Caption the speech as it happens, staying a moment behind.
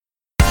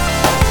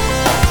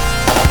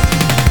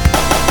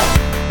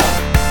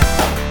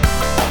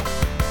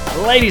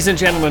Ladies and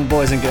gentlemen,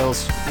 boys and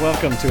girls,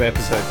 welcome to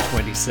episode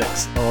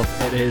 26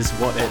 of It Is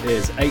What It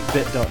Is,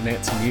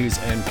 8bit.net's news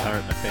and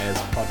current affairs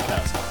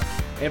podcast.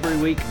 Every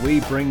week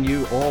we bring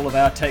you all of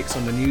our takes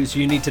on the news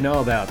you need to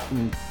know about.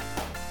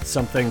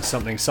 Something,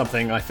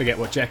 I forget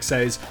what Jack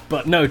says,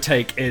 but no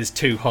take is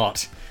too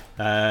hot.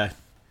 I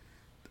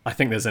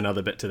think there's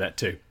another bit to that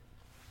too.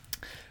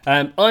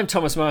 I'm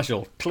Thomas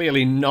Marshall,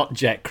 clearly not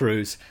Jack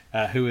Cruz,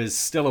 who is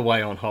still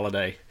away on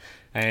holiday.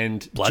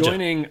 And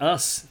joining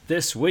us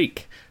this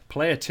week,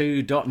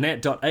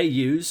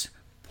 player2.net.au's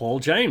Paul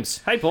James.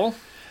 Hey, Paul.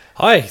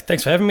 Hi,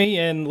 thanks for having me,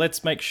 and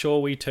let's make sure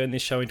we turn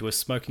this show into a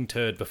smoking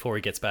turd before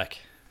he gets back.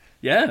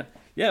 Yeah.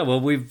 Well,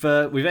 we've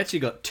actually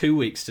got 2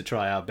 weeks to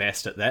try our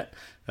best at that,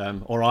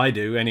 or I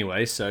do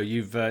anyway. So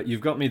you've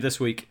got me this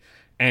week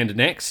and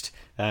next.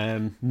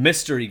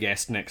 Mystery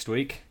guest next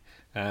week,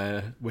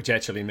 which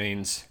actually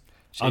means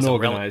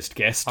unorganised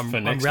guest for next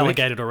week. I'm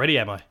relegated already,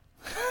 am I?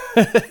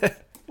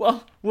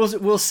 Well,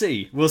 we'll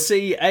see. We'll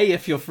see, A,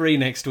 if you're free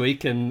next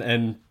week,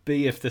 and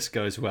B, if this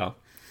goes well.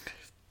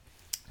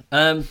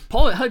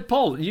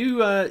 Paul,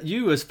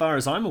 you, as far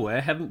as I'm aware,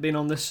 haven't been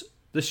on this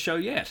show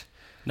yet.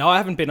 No, I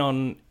haven't been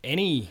on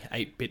any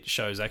 8-bit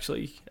shows,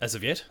 actually, as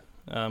of yet.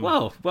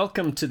 Well,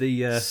 welcome to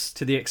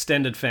the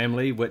extended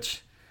family,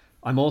 which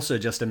I'm also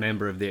just a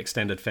member of the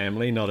extended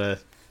family, not a...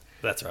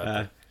 That's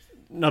right.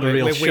 Not a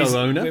real show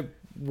owner.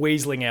 We're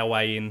weaseling our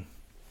way in.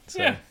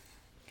 So. Yeah.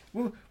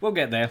 We'll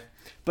get there.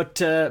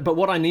 But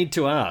what I need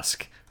to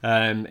ask,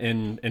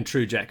 in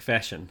true Jack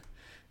fashion,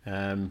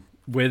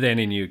 with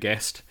any new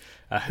guest,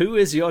 who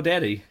is your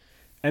daddy,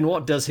 and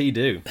what does he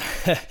do?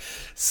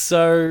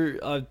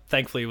 So,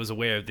 thankfully, I was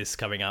aware of this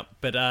coming up.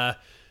 But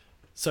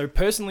so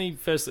personally,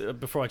 first,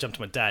 before I jump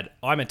to my dad,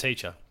 I'm a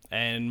teacher,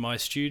 and my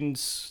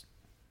students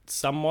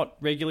somewhat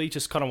regularly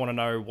just kind of want to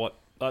know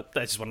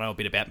they just want to know a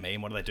bit about me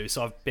and what do they do.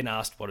 So I've been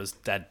asked, what does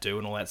dad do,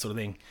 and all that sort of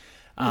thing.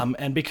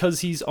 And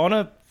because he's on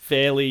a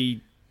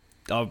fairly,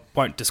 I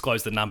won't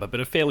disclose the number,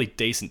 but a fairly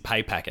decent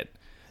pay packet,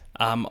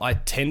 I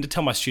tend to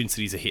tell my students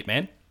that he's a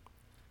hitman,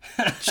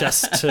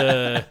 just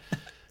to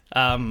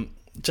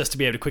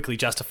be able to quickly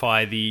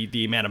justify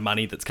the amount of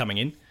money that's coming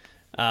in.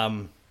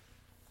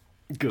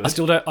 Good. I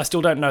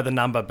still don't know the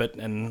number, but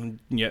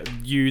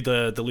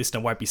the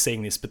listener won't be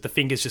seeing this, but the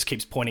fingers just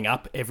keeps pointing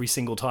up every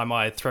single time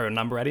I throw a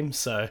number at him,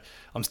 so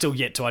I'm still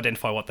yet to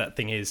identify what that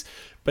thing is.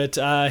 But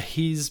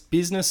his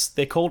business,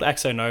 they're called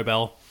Akzo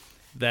Nobel.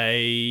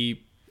 They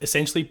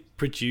essentially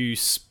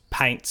produce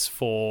paints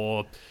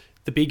for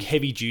the big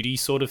heavy-duty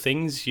sort of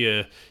things,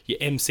 your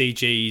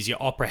MCGs,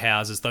 your opera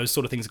houses, those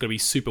sort of things are going to be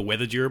super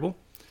weather durable.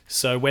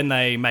 So when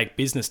they make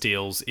business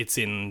deals, it's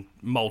in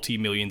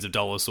multi-millions of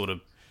dollars sort of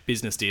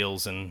business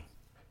deals, and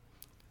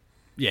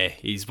yeah,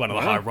 he's one of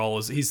the high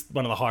rollers. He's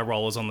one of the high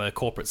rollers on the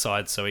corporate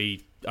side, so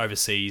he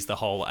oversees the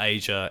whole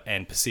Asia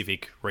and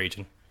Pacific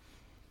region.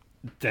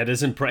 That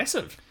is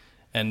impressive.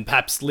 And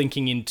perhaps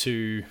linking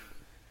into,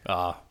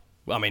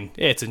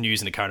 it's a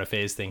news and a current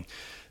affairs thing.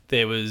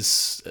 There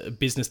was a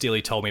business deal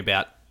he told me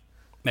about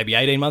maybe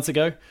 18 months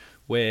ago,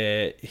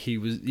 where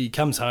he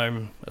comes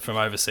home from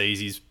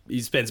overseas.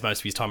 He spends most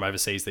of his time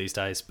overseas these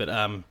days, but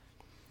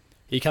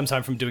he comes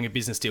home from doing a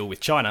business deal with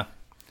China,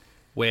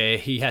 where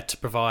he had to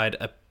provide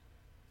a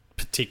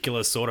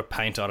particular sort of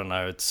paint. I don't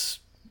know, it's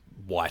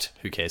white,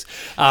 who cares?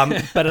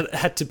 But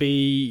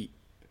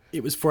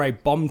it was for a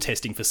bomb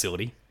testing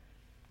facility.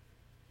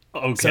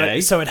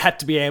 Okay. So it had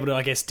to be able to,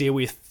 I guess, deal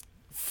with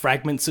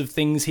fragments of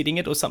things hitting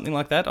it or something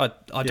like that. I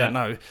don't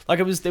know. Like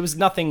there was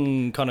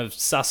nothing kind of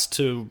sus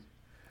to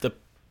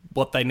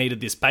what they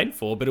needed this paint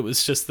for, but it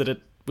was just that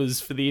it was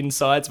for the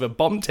insides of a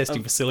bomb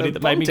testing facility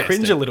that made me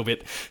cringe a little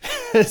bit.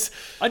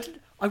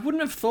 I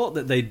wouldn't have thought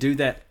that they'd do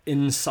that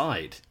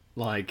inside.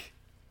 Like,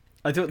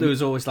 I thought there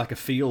was always like a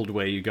field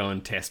where you go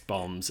and test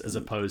bombs as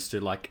opposed to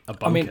like a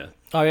bunker.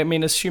 I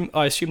assume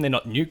they're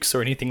not nukes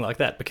or anything like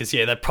that, because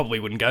that probably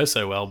wouldn't go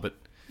so well. But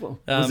well,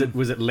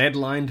 was it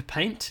lead-lined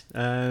paint?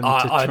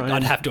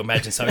 I'd have to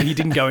imagine so. He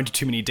didn't go into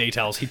too many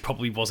details. He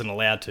probably wasn't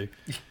allowed to.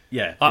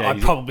 Yeah, I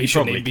probably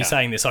shouldn't even be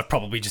saying this. I've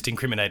probably just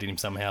incriminated him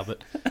somehow.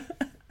 But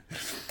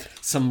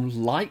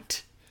some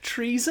light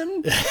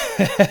treason.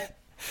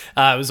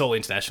 It was all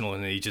international,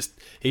 and he just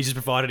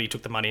provided. He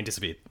took the money and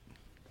disappeared.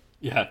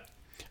 Yeah,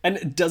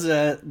 and does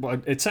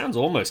it sounds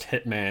almost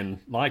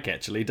Hitman-like,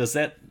 actually. Does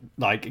that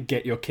like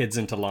get your kids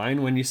into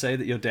line when you say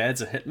that your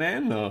dad's a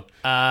hitman, or?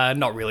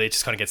 Not really. It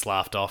just kind of gets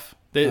laughed off.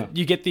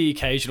 You get the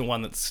occasional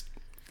one that's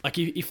like,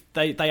 if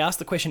they ask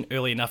the question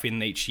early enough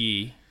in each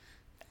year,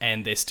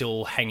 and they're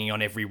still hanging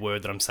on every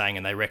word that I'm saying,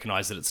 and they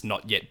recognise that it's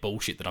not yet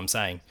bullshit that I'm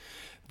saying,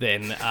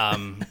 then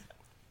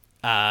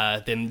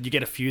then you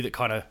get a few that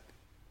kind of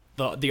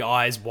the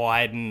eyes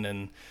widen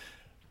and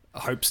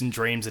hopes and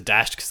dreams are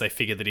dashed because they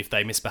figure that if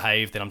they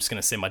misbehave, then I'm just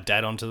going to send my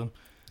dad onto them.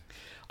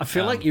 I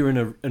feel like you're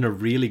in a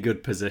really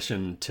good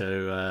position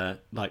to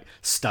like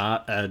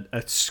start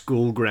a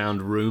school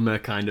ground rumor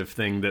kind of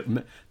thing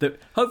that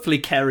hopefully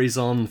carries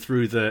on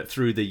through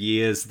the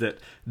years. That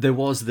there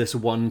was this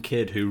one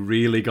kid who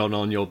really got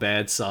on your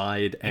bad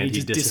side and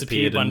he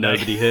disappeared and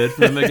nobody heard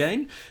from him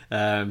again.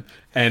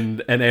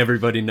 And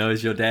everybody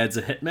knows your dad's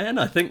a hitman.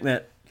 I think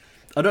that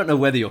I don't know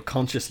whether you're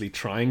consciously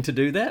trying to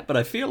do that, but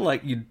I feel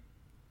like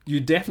you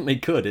definitely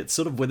could. It's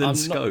sort of within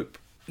scope.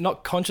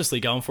 Not consciously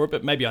going for it,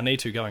 but maybe I need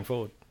to going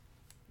forward.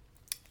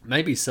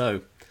 Maybe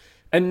so.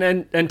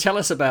 And tell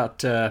us about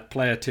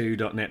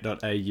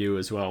player2.net.au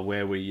as well,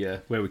 where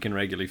we can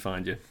regularly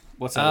find you.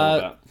 What's that all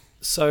about?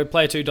 So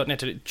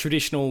player2.net,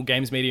 traditional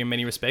games media in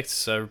many respects,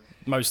 so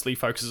mostly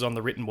focuses on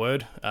the written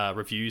word,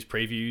 reviews,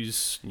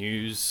 previews,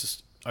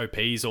 news,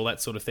 OPs, all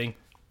that sort of thing.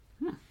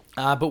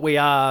 But we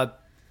are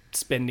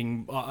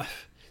spending,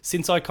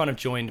 since I kind of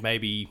joined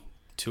maybe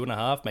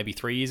 2.5, maybe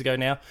 3 years ago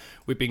now,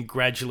 we've been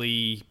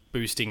gradually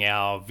boosting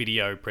our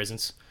video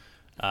presence.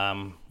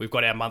 We've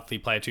got our monthly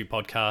Player 2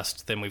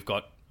 podcast, then we've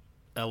got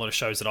a lot of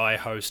shows that I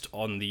host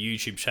on the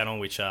YouTube channel,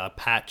 which are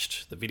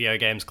Patched, the Video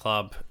Games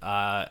Club,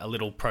 a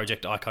little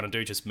project I kind of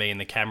do, just me and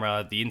the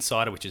camera, The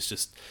Insider, which is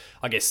just,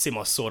 I guess,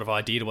 similar sort of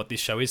idea to what this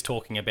show is,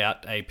 talking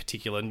about a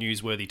particular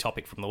newsworthy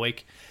topic from the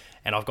week.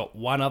 And I've got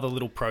one other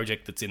little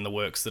project that's in the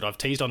works that I've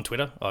teased on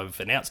Twitter, I've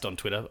announced on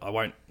Twitter.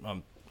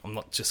 I'm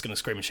not just going to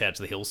scream and shout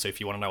to the hills, so if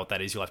you want to know what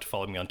that is, you'll have to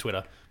follow me on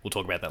Twitter. We'll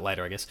talk about that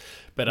later, I guess.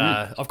 But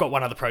I've got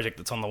one other project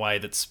that's on the way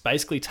that's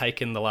basically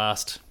taken the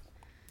last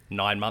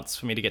 9 months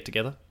for me to get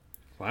together.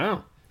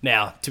 Wow.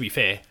 Now, to be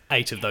fair,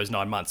 8 of those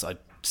 9 months I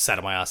sat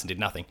on my ass and did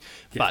nothing.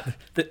 Yeah.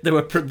 But there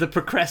were the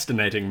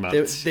procrastinating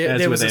months,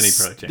 as with any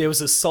project. There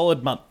was a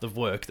solid month of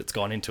work that's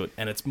gone into it,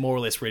 and it's more or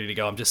less ready to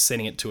go. I'm just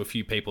sending it to a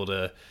few people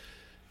to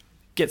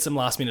get some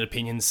last-minute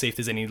opinions, see if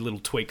there's any little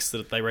tweaks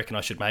that they reckon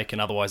I should make, and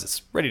otherwise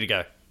it's ready to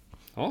go.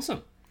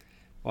 Awesome.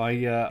 I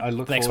look forward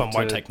to... The next one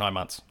won't take 9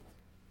 months.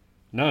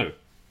 No,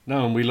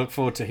 and we look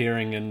forward to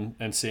hearing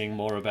and seeing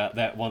more about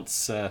that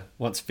once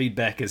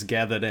feedback is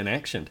gathered and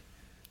actioned.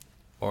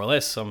 More or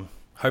less. I'm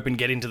hoping to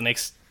get into the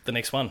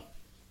next one.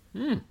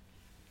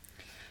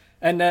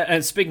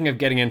 And speaking of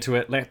getting into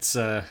it,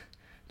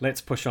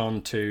 let's push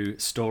on to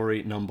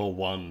story number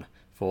 1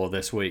 for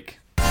this week.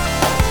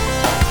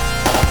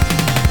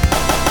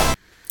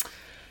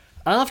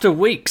 After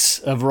weeks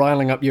of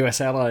riling up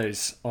US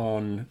allies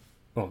on...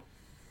 Oh,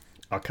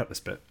 I'll cut this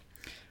bit.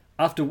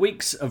 After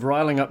weeks of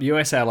riling up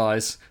US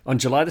allies, on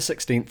July the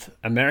 16th,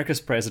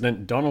 America's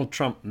President Donald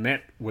Trump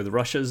met with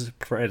Russia's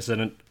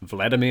President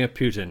Vladimir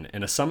Putin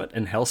in a summit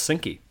in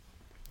Helsinki.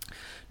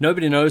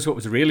 Nobody knows what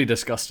was really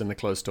discussed in the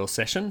closed-door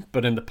session,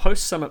 but in the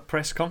post-summit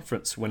press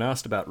conference, when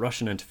asked about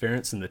Russian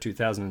interference in the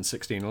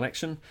 2016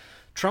 election,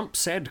 Trump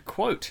said,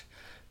 quote,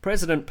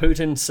 "President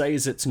Putin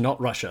says it's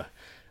not Russia.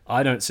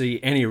 I don't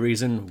see any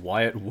reason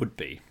why it would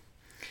be."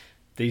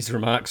 These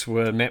remarks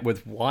were met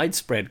with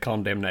widespread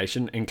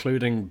condemnation,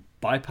 including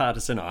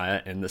bipartisan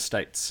ire in the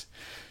States.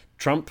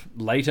 Trump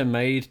later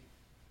made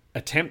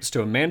attempts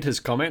to amend his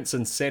comments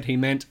and said he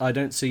meant, "I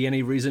don't see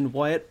any reason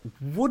why it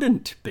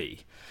wouldn't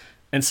be,"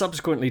 and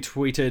subsequently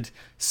tweeted,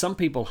 "Some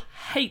people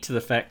hate the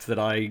fact that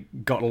I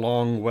got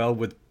along well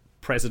with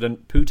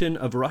President Putin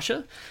of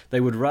Russia. They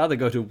would rather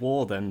go to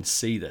war than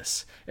see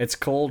this. It's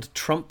called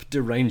Trump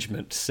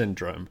derangement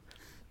syndrome."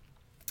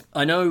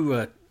 I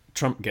know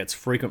Trump gets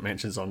frequent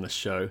mentions on this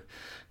show,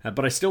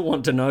 but I still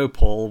want to know,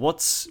 Paul,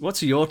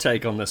 what's your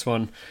take on this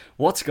one?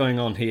 What's going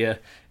on here?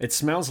 It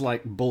smells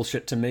like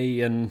bullshit to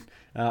me, and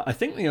I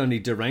think the only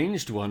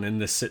deranged one in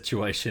this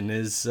situation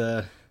is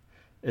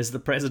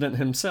the president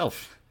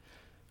himself.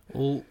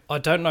 Well, I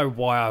don't know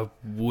why I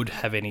would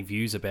have any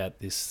views about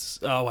this.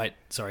 Oh, wait,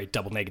 sorry,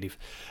 double negative.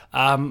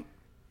 I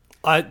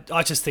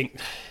just think,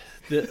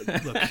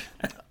 look,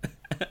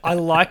 I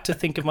like to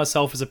think of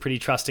myself as a pretty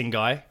trusting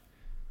guy.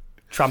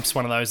 Trump's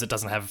one of those that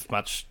doesn't have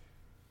much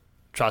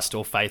trust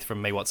or faith from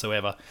me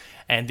whatsoever.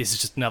 And this is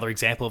just another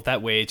example of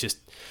that, where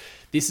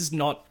this is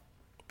not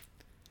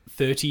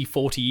 30,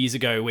 40 years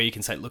ago where you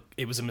can say, look,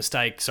 it was a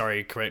mistake,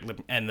 sorry, correct.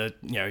 And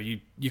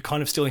you're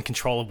kind of still in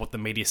control of what the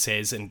media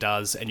says and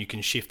does, and you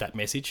can shift that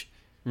message.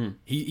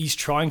 He's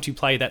trying to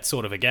play that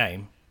sort of a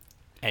game,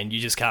 and you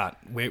just can't.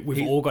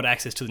 We've all got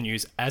access to the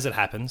news as it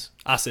happens,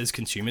 us as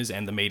consumers,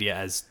 and the media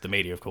as the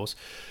media, of course.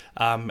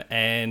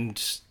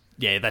 And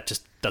yeah, that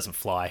just doesn't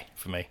fly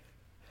for me.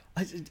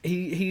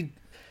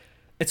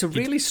 It's a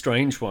really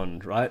strange one,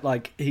 right?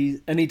 Like he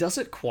does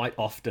it quite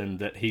often,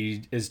 that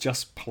he is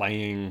just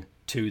playing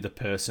to the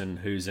person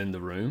who's in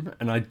the room,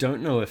 and I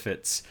don't know if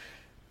it's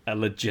a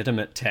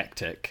legitimate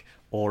tactic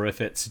or if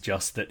it's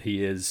just that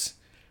he is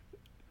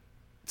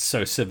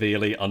so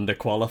severely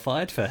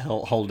underqualified for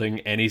holding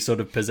any sort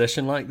of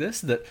position like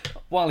this, that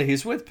while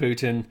he's with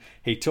Putin,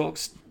 he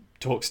talks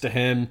to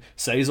him,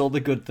 says all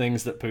the good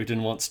things that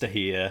Putin wants to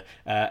hear,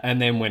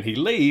 and then when he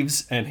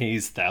leaves and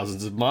he's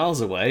thousands of miles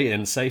away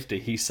in safety,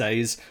 he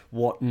says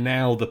what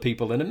now the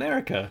people in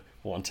America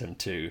want him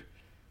to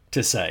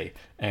say,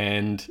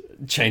 and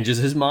changes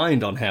his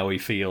mind on how he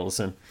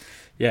feels. And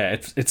yeah,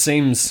 it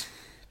seems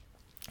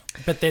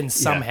But then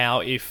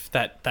somehow, if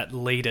that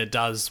leader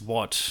does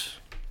what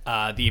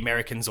the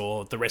Americans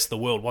or the rest of the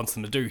world wants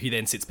them to do, he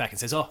then sits back and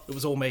says, "Oh, it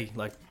was all me,"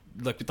 like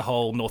with the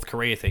whole North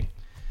Korea thing.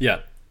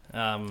 Yeah.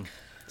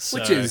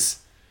 Which is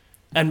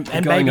and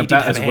going maybe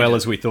about as well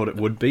as we thought it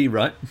would be,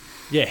 right?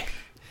 Yeah.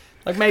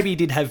 Like maybe he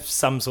did have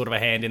some sort of a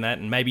hand in that,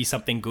 and maybe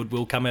something good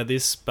will come out of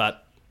this,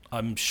 but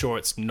I'm sure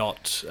it's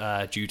not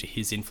due to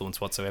his influence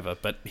whatsoever.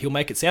 But he'll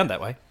make it sound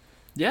that way.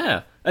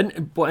 Yeah,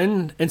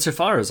 and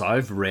insofar as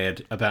I've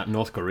read about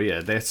North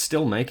Korea, they're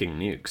still making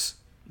nukes.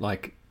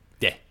 Like,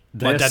 yeah,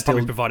 my dad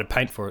probably provided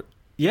paint for it.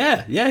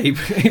 Yeah,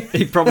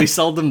 he probably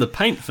sold them the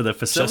paint for the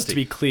facility. Just to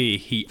be clear,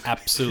 he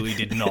absolutely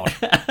did not.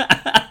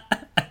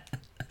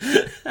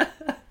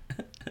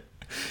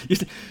 You're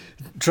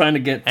trying to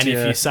get... And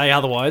if you say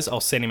otherwise, I'll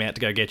send him out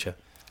to go get you.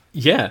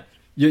 Yeah,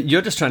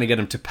 you're just trying to get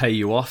him to pay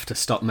you off to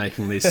stop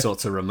making these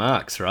sorts of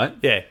remarks, right?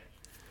 Yeah.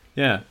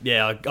 Yeah.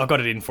 Yeah, I got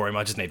it in for him.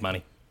 I just need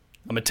money.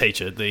 I'm a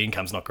teacher. The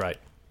income's not great.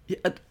 Yeah,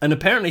 and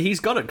apparently he's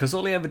got it, because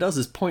all he ever does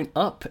is point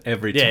up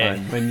every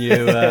time when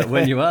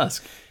you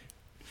ask.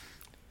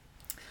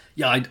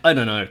 Yeah, I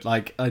don't know.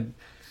 Like,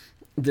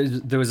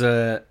 there was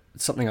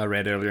something I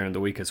read earlier in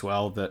the week as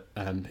well that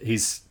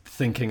he's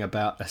thinking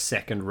about a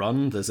second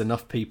run. There's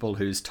enough people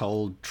who's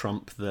told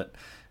Trump that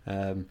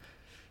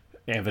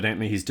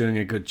evidently he's doing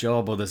a good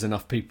job, or there's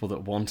enough people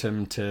that want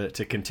him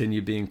to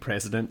continue being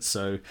president.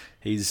 So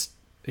he's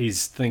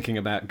thinking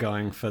about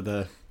going for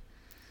the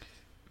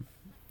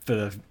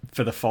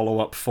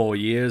follow-up 4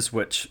 years,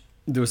 which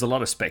there was a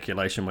lot of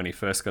speculation when he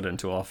first got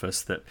into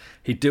office that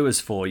he'd do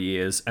his 4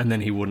 years and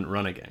then he wouldn't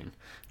run again.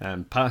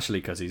 Partially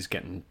because he's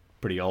getting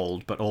pretty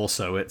old, but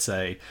also it's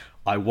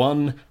I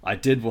won, I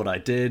did what I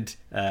did,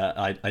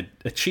 I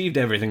achieved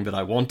everything that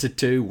I wanted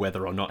to,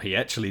 whether or not he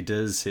actually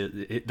does,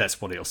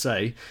 that's what he'll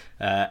say,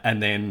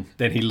 and then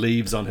he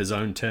leaves on his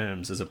own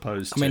terms as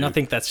opposed to... I mean, I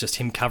think that's just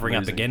him covering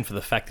up again for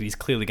the fact that he's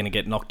clearly going to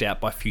get knocked out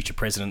by future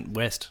President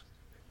West,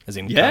 as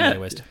in Kanye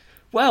West.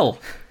 Well,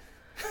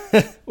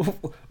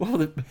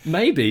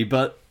 maybe,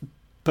 but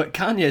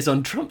Kanye's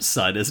on Trump's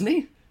side, isn't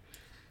he?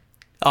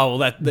 Oh,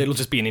 well, it'll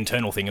just be an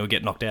internal thing. He'll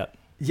get knocked out.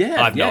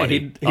 Yeah, I have no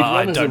idea.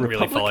 I don't really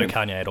Republican.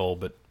 follow Kanye at all,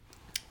 but...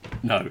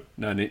 No,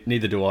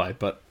 neither do I,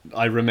 but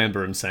I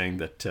remember him saying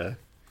that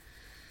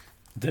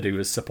he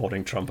was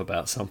supporting Trump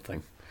about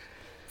something.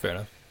 Fair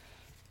enough.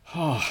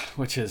 Oh,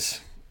 which is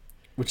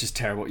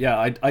terrible. Yeah,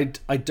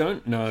 I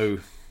don't know.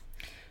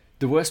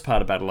 The worst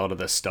part about a lot of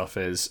this stuff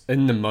is,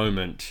 in the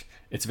moment,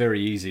 it's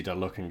very easy to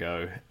look and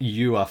go,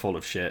 you are full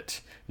of shit,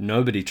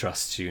 nobody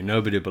trusts you,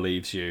 nobody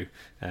believes you,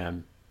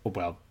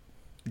 well,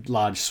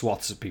 large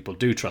swaths of people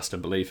do trust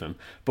and believe him,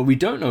 but we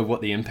don't know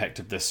what the impact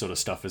of this sort of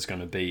stuff is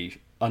going to be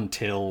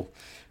until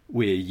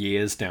we're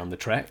years down the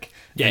track.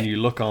 Yeah. And you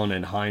look on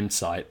in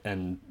hindsight,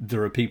 and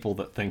there are people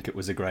that think it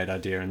was a great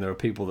idea, and there are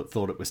people that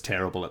thought it was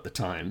terrible at the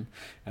time,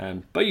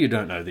 but you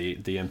don't know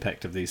the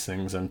impact of these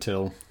things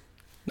until...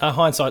 No,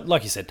 hindsight,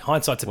 like you said,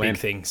 hindsight's a big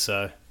thing,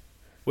 so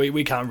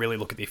we can't really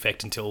look at the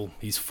effect until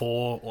he's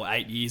 4 or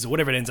 8 years, or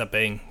whatever it ends up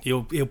being.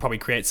 He'll probably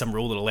create some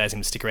rule that allows him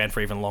to stick around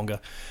for even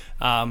longer.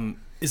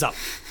 Is up.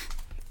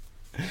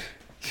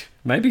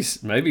 Maybe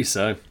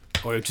so.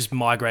 Or he'll just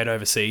migrate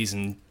overseas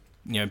and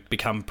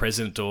become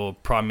president or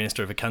prime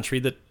minister of a country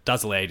that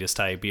does allow you to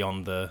stay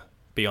beyond the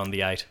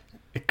 8.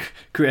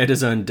 Create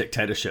his own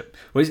dictatorship.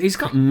 Well, he's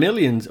got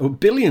millions or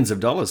billions of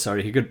dollars.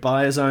 Sorry, he could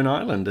buy his own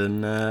island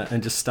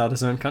and just start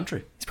his own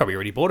country. He's probably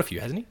already bought a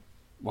few, hasn't he?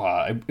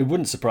 Well, it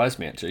wouldn't surprise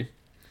me actually.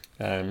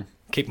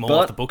 Keep them all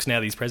off the books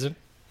now that he's president.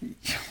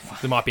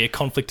 There might be a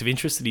conflict of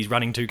interest that he's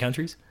running 2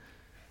 countries.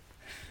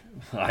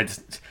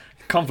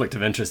 Conflict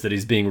of interest that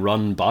he's being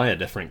run by a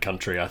different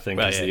country, I think,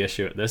 is the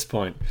issue at this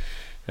point.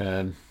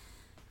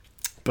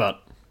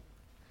 But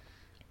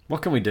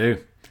what can we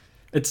do?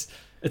 It's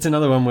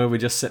another one where we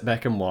just sit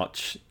back and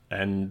watch,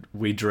 and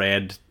we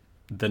dread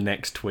the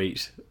next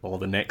tweet or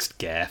the next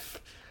gaffe.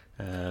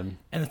 And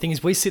the thing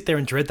is, we sit there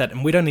and dread that,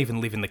 and we don't even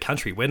live in the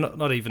country. We're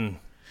not even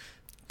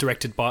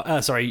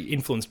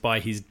influenced by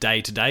his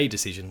day-to-day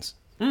decisions.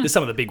 There's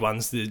some of the big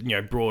ones, the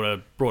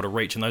broader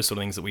reach and those sort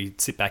of things that we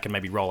sit back and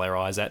maybe roll our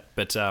eyes at.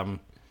 But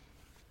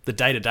the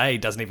day-to-day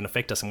doesn't even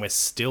affect us, and we're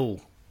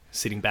still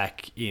sitting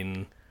back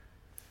in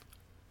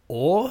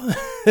awe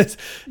at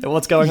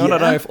what's going on. I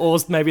don't know if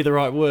awe's maybe the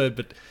right word,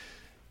 but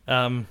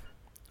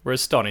we're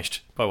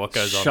astonished by what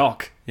goes on.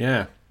 Shock,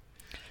 yeah.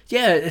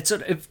 Yeah,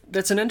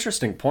 that's an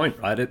interesting point,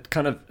 right? It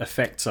kind of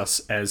affects us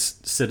as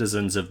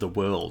citizens of the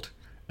world,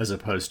 as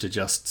opposed to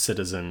just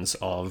citizens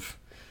of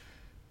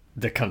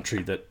the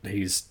country that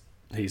he's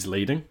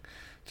leading.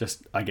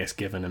 Just, I guess,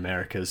 given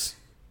America's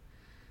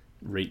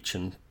reach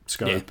and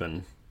scope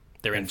and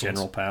their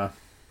general power.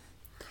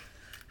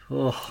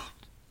 Oh.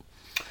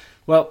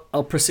 Well,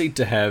 I'll proceed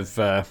to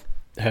have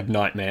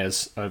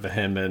nightmares over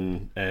him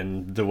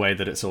and the way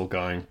that it's all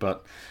going,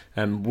 but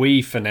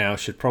we, for now,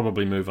 should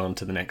probably move on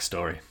to the next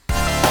story.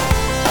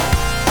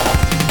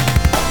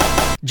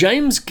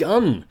 James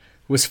Gunn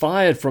was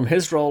fired from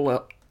his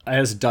role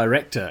as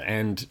director,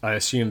 and I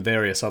assume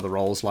various other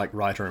roles like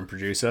writer and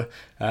producer,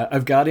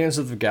 of Guardians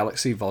of the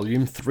Galaxy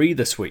Volume 3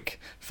 this week,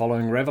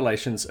 following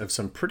revelations of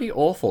some pretty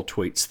awful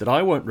tweets that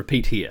I won't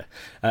repeat here.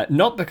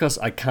 Not because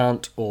I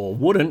can't or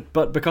wouldn't,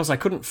 but because I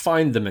couldn't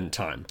find them in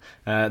time.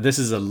 This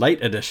is a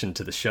late addition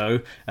to the show,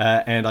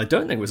 and I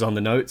don't think it was on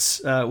the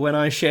notes when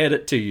I shared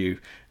it to you.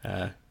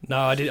 No,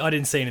 I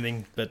didn't see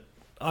anything, but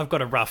I've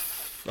got a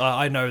rough...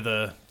 I know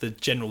the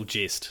general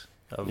gist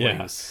of what he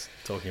was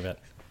talking about.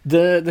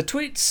 The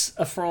tweets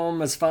are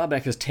from as far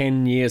back as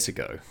 10 years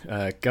ago.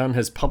 Gunn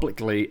has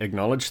publicly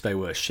acknowledged they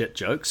were shit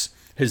jokes.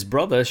 His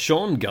brother,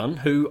 Sean Gunn,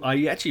 who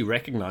I actually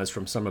recognise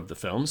from some of the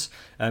films,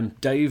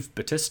 Dave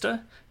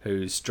Bautista,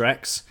 who's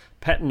Drax,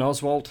 Patton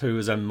Oswalt, who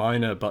is a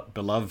minor but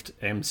beloved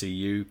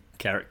MCU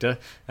character,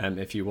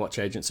 if you watch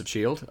Agents of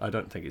S.H.I.E.L.D. I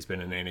don't think he's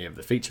been in any of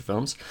the feature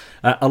films,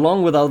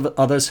 along with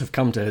others have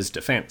come to his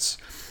defence.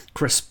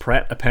 Chris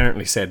Pratt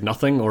apparently said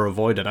nothing or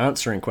avoided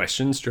answering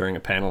questions during a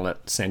panel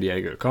at San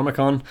Diego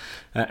Comic-Con,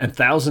 and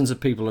thousands of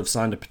people have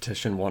signed a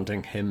petition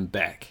wanting him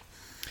back.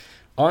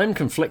 I'm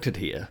conflicted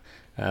here,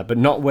 but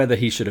not whether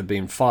he should have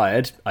been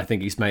fired. I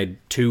think he's made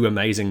 2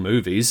 amazing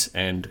movies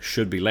and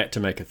should be let to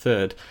make a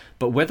third,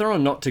 but whether or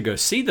not to go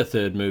see the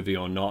third movie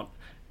or not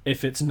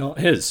if it's not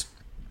his.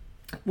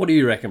 What do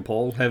you reckon,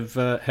 Paul?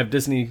 Have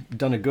Disney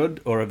done a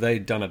good or have they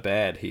done a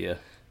bad here?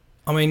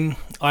 I mean,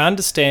 I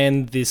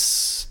understand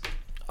this...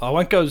 I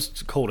won't go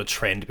call it a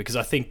trend because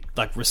I think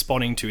like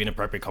responding to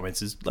inappropriate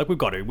comments is like we've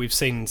got to. We've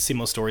seen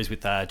similar stories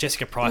with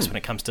Jessica Price when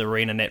it comes to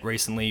ArenaNet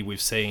recently. We've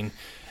seen,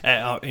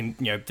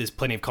 there's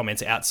plenty of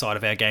comments outside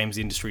of our games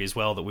industry as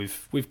well that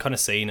we've kind of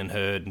seen and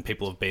heard, and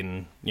people have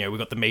been, we've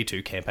got the Me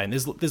Too campaign.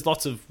 There's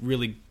lots of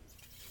really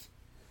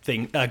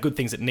good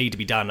things that need to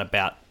be done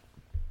about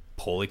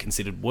poorly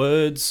considered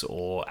words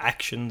or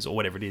actions or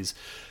whatever it is.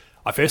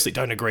 I firstly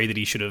don't agree that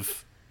he should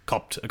have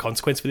copped a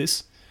consequence for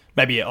this.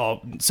 Maybe,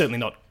 certainly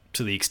not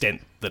to the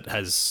extent that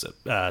has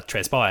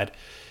transpired.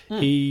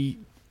 He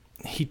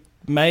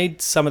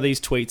made some of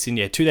these tweets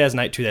in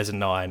 2008,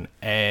 2009,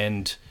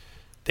 and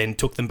then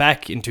took them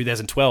back in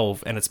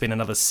 2012, and it's been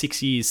another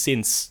 6 years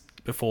since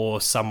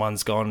before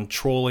someone's gone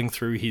trawling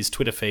through his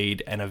Twitter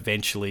feed and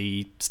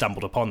eventually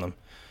stumbled upon them.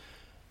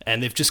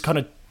 And they've just kind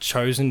of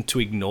chosen to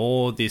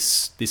ignore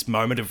this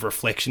moment of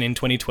reflection in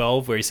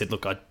 2012 where he said,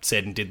 look, I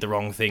said and did the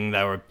wrong thing.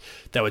 They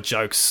were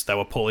jokes. They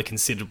were poorly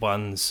considered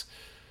ones.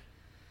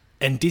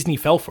 And Disney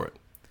fell for it.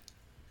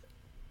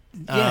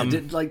 Yeah,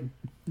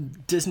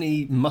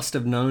 Disney must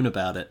have known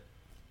about it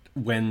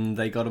when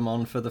they got him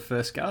on for the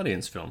first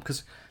Guardians film.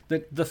 Because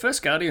the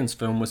first Guardians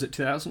film, was it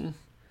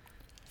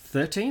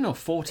 2013 or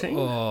 14?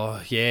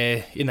 Oh,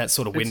 yeah, in that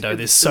sort of window.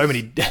 There's so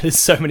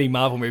many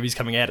Marvel movies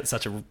coming out at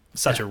such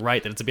a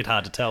rate that it's a bit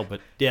hard to tell.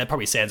 But yeah, it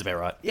probably sounds about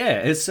right.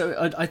 Yeah,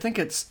 I think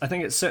it's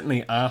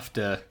certainly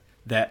after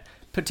that.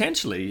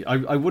 Potentially,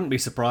 I wouldn't be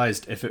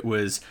surprised if it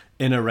was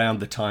in around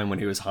the time when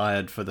he was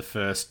hired for the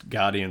first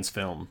Guardians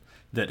film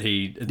that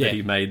he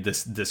made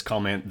this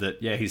comment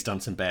that he's done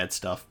some bad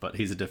stuff, but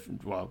he's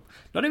not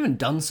even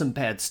done some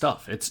bad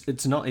stuff.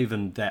 It's not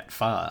even that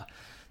far.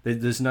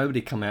 There's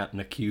nobody come out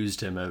and accused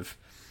him of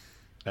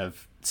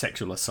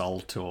sexual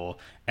assault or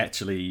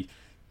actually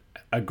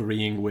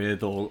agreeing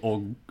with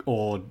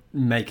or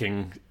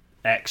making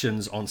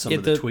actions on some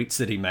of the tweets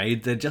that he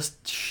made. They're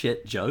just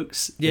shit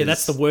jokes. Yeah,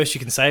 that's the worst you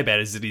can say about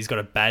it, is that he's got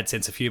a bad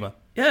sense of humour.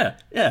 Yeah.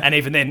 And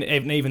even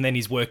then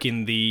his work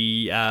in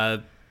the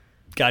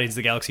Guardians of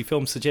the Galaxy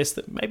film suggests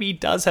that maybe he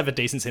does have a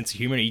decent sense of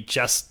humour, he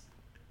just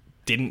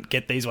didn't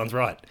get these ones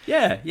right.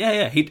 Yeah.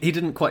 He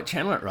didn't quite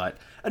channel it right.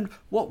 And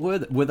what were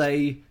they? Were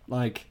they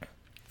like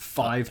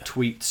 5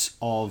 tweets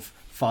of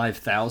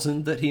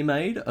 5,000 that he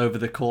made over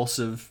the course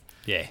of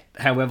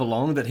however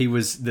long that he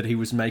was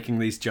making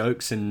these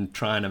jokes and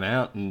trying them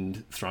out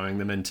and throwing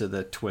them into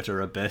the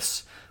Twitter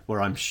abyss, where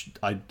I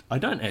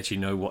don't actually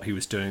know what he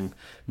was doing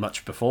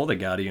much before the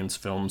Guardians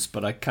films,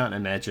 but I can't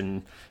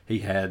imagine he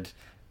had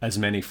as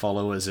many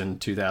followers in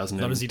 2000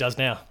 not as he does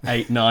now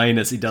 8, 9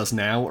 as he does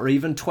now, or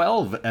even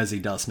 12 as he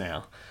does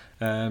now.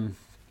 I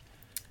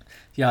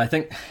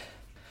think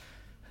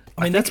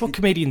that's what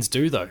comedians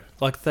do, though.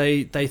 Like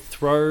they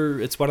throw.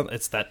 It's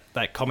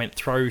that comment: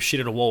 throw shit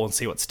at a wall and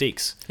see what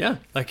sticks. Yeah,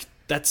 like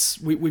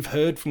we've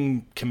heard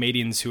from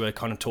comedians who are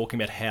kind of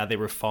talking about how they're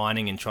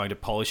refining and trying to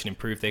polish and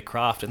improve their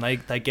craft, and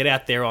they get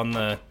out there on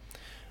the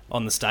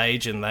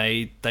stage and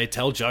they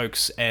tell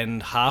jokes,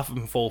 and half of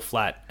them fall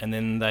flat, and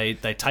then they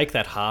take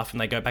that half and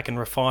they go back and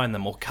refine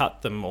them or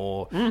cut them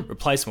or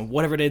replace them,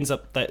 whatever it ends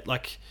up. That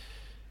like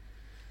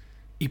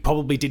he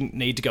probably didn't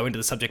need to go into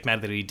the subject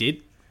matter that he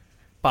did,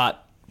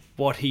 but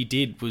what he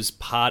did was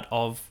part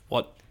of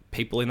what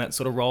people in that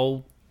sort of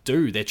role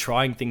do. They're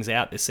trying things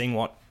out. They're seeing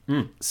what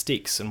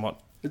sticks and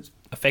what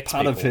affects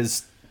part people. Of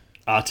his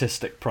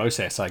artistic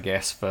process, I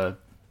guess, for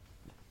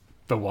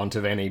want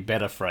of any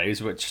better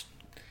phrase, which,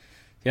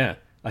 I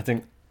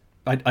think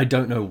I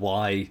don't know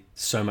why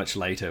so much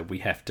later we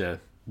have to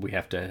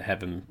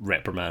have him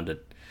reprimanded.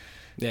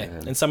 Yeah,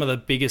 and some of the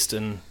biggest,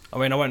 and I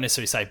mean, I won't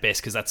necessarily say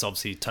best because that's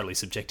obviously totally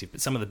subjective,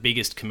 but some of the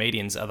biggest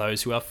comedians are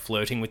those who are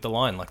flirting with the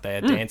line. Like they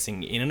are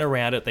dancing in and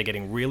around it. They're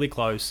getting really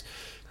close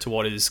to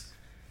what is,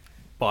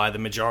 by the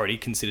majority,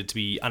 considered to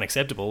be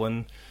unacceptable.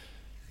 And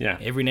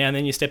every now and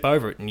then you step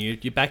over it and you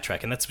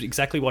backtrack. And that's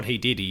exactly what he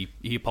did.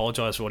 He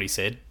apologised for what he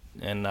said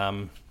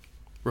and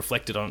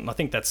reflected on it. And I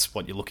think that's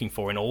what you're looking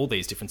for in all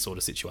these different sort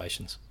of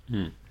situations.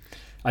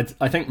 I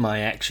think my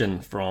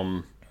action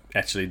from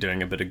actually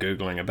doing a bit of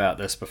Googling about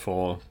this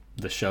before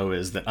the show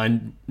is that I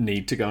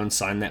need to go and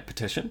sign that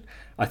petition.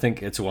 I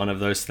think it's one of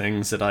those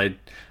things that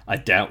I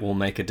doubt will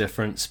make a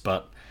difference,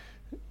 but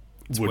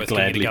it's would worth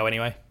gladly to go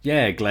anyway.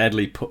 Yeah,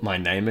 gladly put my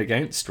name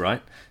against,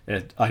 right?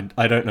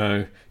 I don't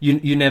know.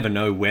 You never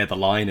know where the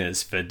line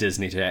is for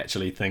Disney to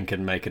actually think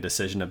and make a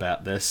decision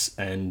about this.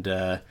 And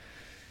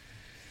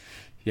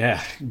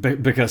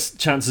because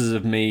chances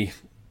of me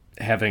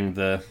having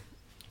the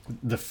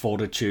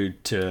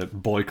fortitude to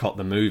boycott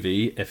the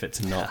movie if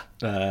it's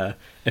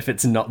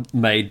not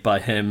made by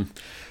him,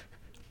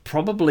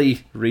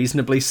 probably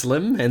reasonably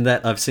slim, in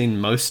that I've seen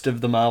most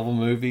of the Marvel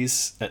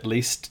movies at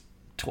least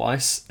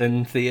twice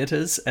in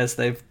theaters as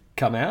they've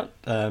come out.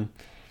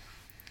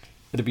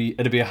 It'd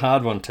be a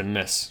hard one to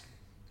miss,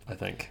 I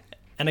think.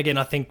 And again,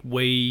 I think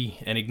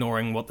and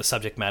ignoring what the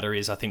subject matter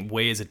is, I think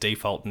we as a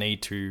default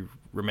need to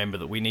remember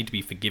that we need to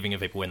be forgiving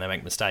of people when they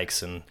make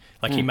mistakes. And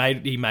like he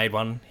made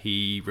one,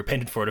 he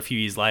repented for it a few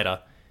years later,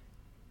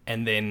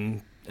 and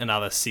then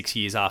another 6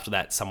 years after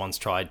that, someone's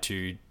tried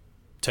to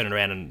turn it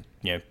around and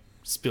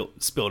spill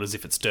it as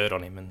if it's dirt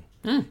on him.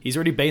 And he's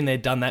already been there,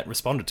 done that,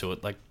 responded to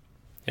it. Like,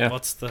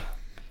 what's the?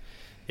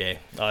 Yeah,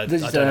 I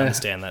don't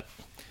understand that.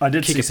 I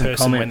did kick see a some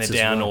person when comments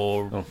they're down, as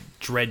well. or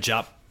dredge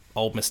up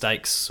old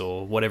mistakes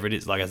or whatever it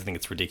is. Like, I think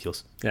it's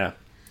ridiculous. Yeah,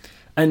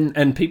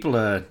 and people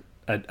are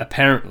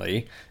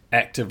apparently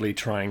actively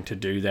trying to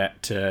do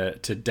that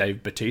to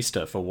Dave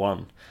Bautista for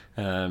one.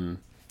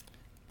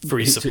 For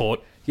his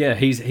support.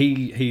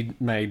 He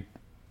made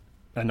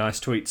a nice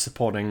tweet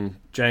supporting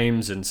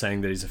James and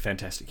saying that he's a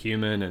fantastic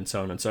human and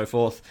so on and so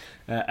forth.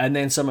 And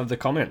then some of the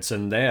comments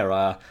in there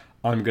are,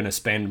 I'm going to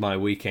spend my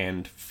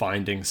weekend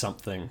finding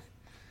something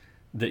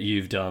that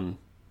you've done.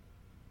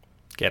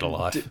 Get a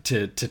life.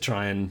 To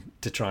try and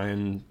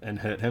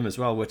hurt him as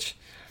well, which,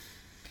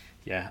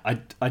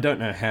 I don't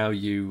know how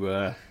you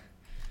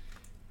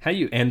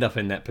end up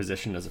in that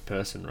position as a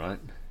person, right?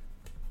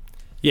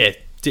 Yeah,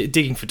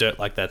 digging for dirt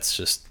like that's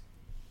just...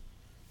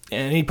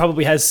 And he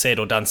probably has said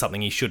or done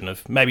something he shouldn't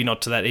have. Maybe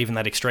not to even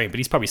that extreme, but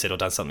he's probably said or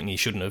done something he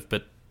shouldn't have.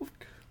 But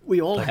we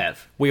all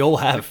have. We all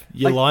have.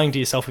 You're lying to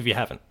yourself if you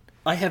haven't.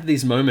 I have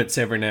these moments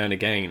every now and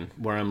again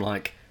where I'm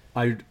like,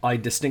 I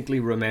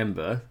distinctly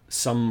remember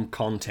some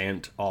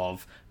content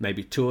of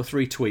maybe 2 or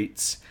 3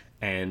 tweets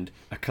and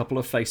a couple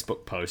of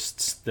Facebook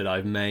posts that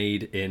I've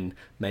made in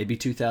maybe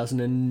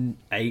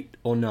 2008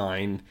 or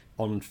 9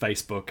 on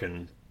Facebook,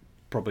 and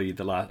probably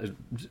the last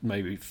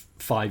maybe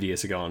 5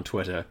 years ago on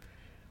Twitter.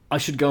 I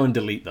should go and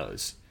delete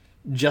those,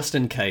 just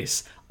in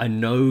case. I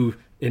know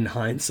in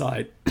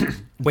hindsight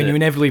when you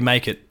inevitably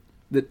make it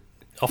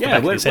off the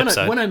back of this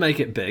episode. When I make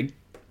it big,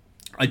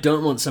 I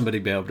don't want somebody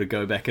to be able to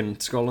go back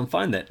and scroll and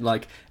find that.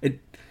 Like,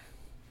 it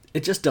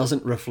just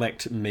doesn't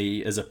reflect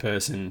me as a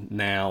person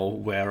now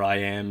where I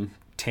am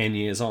 10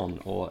 years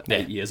on or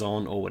 8 years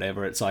on or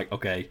whatever. It's like,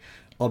 okay,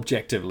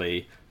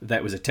 objectively,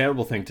 that was a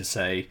terrible thing to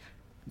say.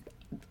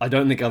 I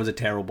don't think I was a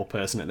terrible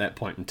person at that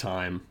point in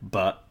time,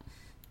 but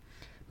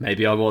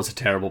maybe I was a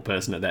terrible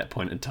person at that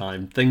point in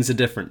time. Things are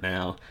different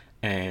now,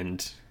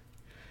 and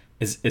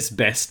it's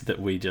best that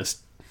we get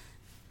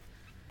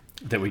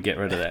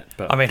rid of that.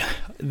 But I mean,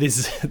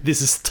 this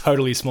is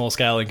totally small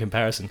scale in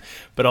comparison,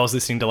 but I was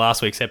listening to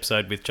last week's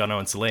episode with Jono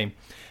and Salim.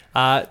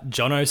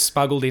 Jono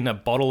smuggled in a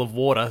bottle of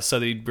water so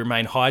that he'd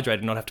remain hydrated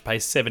and not have to pay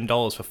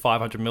 $7 for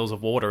 500 mils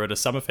of water at a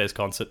Summerfest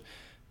concert.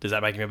 Does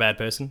that make him a bad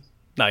person?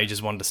 No, he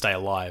just wanted to stay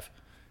alive.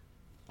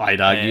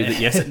 I'd argue that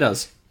yes, it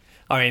does.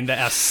 I mean,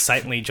 our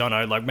saintly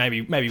Jono, like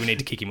maybe we need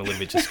to kick him a little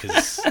bit just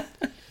because...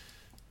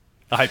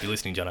 I hope you're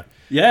listening, Jono.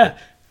 Yeah.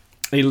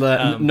 He'll,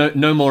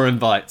 no more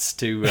invites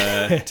to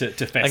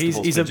festivals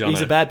like he's for Jono. He's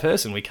a bad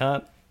person. We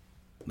can't...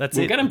 That's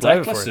we'll it. Get him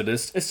blacklisted.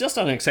 It's just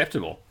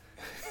unacceptable.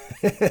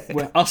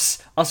 Where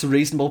us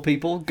reasonable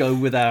people go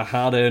with our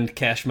hard-earned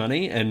cash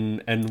money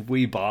and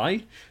we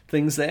buy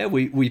things there.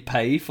 We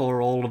pay for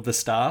all of the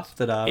staff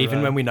that are...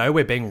 Even when we know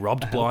we're being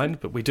robbed blind,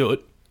 but we do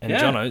it. And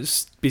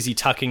Jono's busy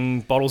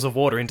tucking bottles of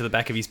water into the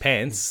back of his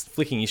pants,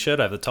 flicking his shirt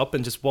over the top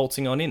and just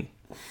waltzing on in.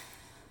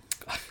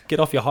 Get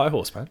off your high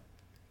horse, man.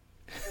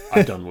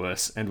 I've done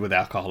worse, and with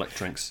alcoholic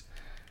drinks.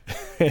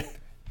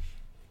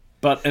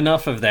 But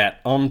enough of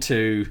that. On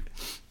to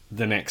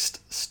the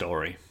next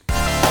story.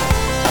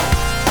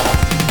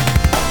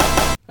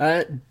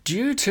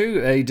 Due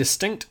to a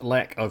distinct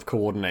lack of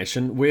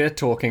coordination, we're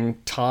talking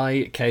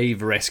Thai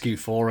cave rescue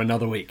for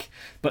another week.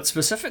 But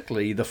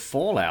specifically, the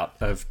fallout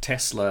of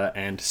Tesla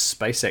and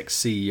SpaceX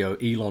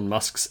CEO Elon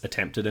Musk's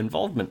attempted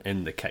involvement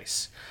in the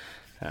case.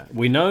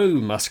 We know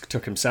Musk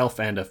took himself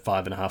and a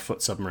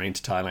 5.5-foot submarine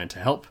to Thailand to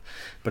help,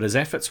 but his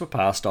efforts were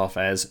passed off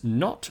as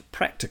not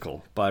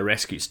practical by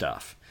rescue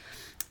staff.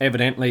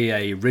 Evidently,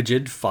 a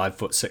rigid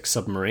 5'6"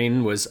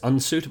 submarine was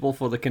unsuitable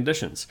for the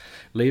conditions,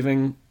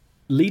 leading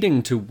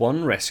to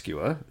one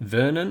rescuer,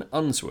 Vernon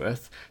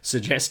Unsworth,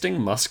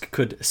 suggesting Musk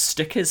could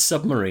stick his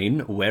submarine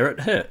where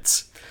it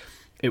hurts.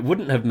 It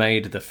wouldn't have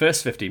made the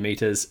first 50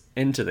 meters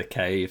into the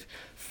cave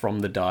from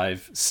the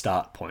dive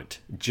start point.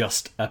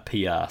 Just a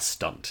PR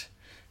stunt.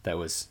 That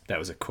was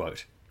a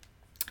quote.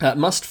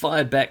 Musk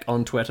fired back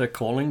on Twitter,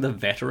 calling the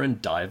veteran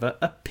diver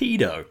a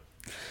pedo.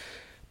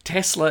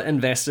 Tesla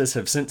investors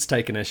have since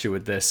taken issue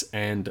with this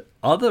and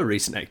other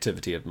recent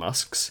activity of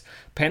Musk's,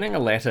 penning a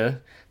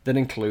letter that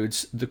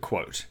includes the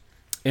quote,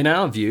 "In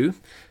our view,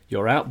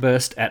 your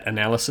outburst at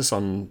analysis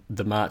on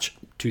the March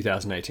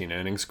 2018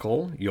 earnings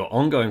call, your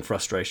ongoing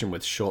frustration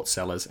with short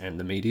sellers and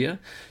the media,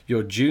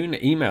 your June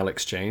email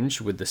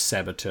exchange with the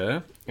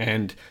saboteur,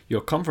 and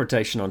your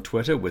confrontation on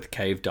Twitter with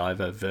cave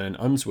diver Vern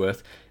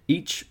Unsworth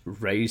each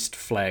raised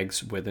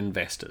flags with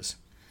investors."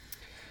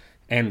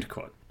 End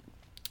quote.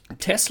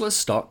 Tesla's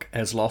stock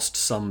has lost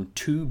some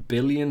 $2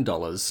 billion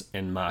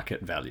in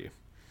market value.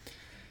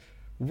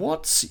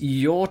 What's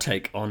your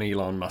take on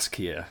Elon Musk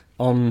here?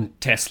 On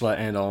Tesla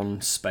and on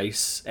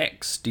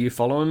SpaceX? Do you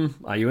follow him?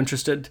 Are you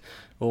interested?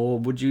 Or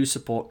would you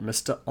support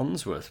Mr.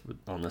 Unsworth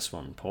on this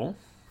one, Paul?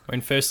 I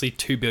mean, firstly,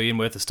 $2 billion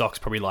worth of stock's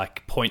probably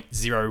like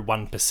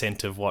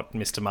 0.01% of what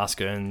Mr.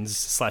 Musk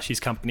earns / his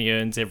company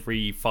earns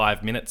every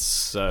 5 minutes,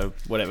 so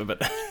whatever.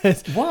 But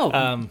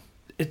wow.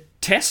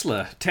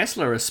 Tesla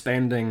is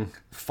spending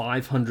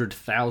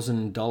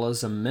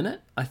 $500,000 a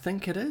minute, I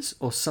think it is,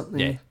 or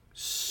something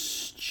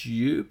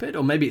stupid,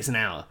 or maybe it's an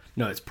hour.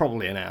 No, it's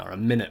probably an hour. A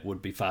minute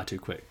would be far too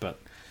quick, but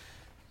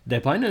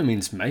they're by no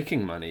means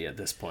making money at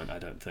this point, I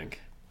don't think.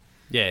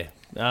 Yeah.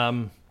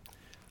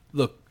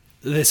 Look,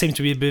 there seems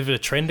to be a bit of a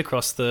trend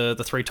across the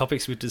three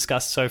topics we've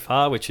discussed so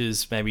far, which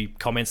is maybe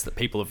comments that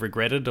people have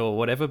regretted or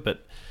whatever,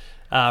 but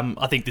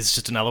I think this is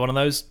just another one of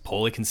those,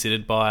 poorly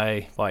considered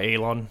by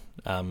Elon.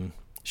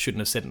 Shouldn't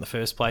have said it in the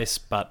first place,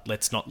 but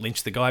let's not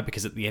lynch the guy,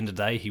 because at the end of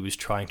the day, he was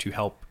trying to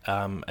help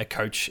a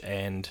coach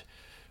and,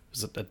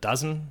 was it a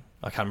dozen?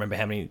 I can't remember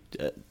how many,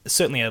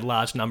 certainly a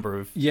large number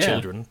of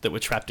children that were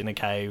trapped in a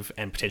cave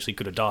and potentially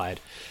could have died.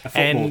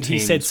 And he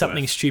said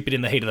something stupid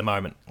in the heat of the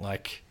moment.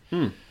 Like,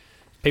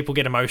 people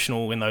get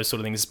emotional in those sort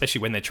of things, especially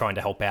when they're trying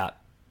to help out.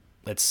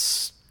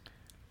 Let's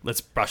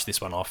brush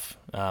this one off.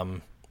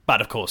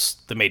 But of course,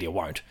 the media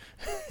won't.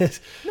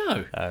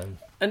 No.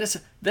 And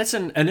that's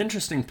an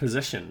interesting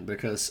position,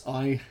 because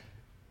I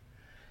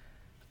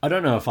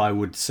don't know if I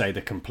would say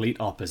the complete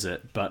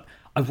opposite, but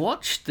I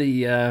watched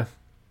the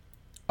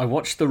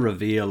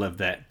reveal of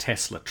that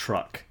Tesla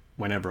truck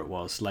whenever it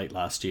was, late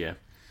last year,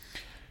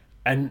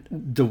 and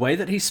the way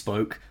that he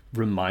spoke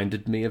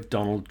reminded me of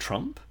Donald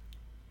Trump,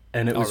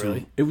 and it was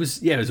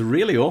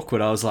really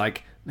awkward. I was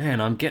like,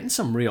 man, I'm getting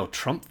some real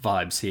Trump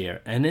vibes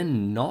here, and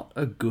in not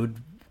a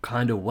good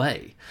kind of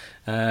way.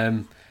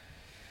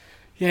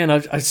 Yeah, and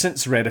I've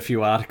since read a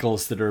few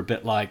articles that are a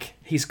bit like,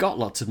 he's got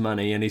lots of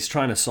money and he's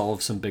trying to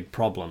solve some big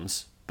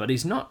problems, but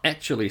he's not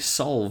actually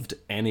solved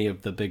any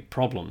of the big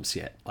problems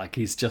yet. Like,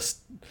 he's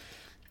just...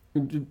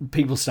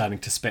 people starting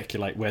to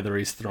speculate whether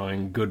he's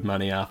throwing good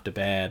money after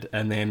bad,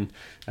 and then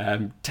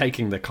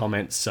taking the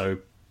comments so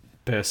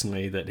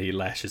personally that he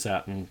lashes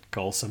out and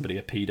calls somebody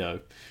a pedo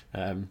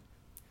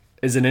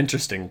is an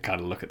interesting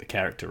kind of look at the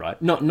character,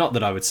 right? Not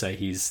that I would say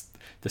he's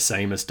the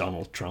same as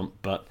Donald Trump,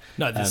 but...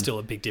 No, there's still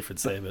a big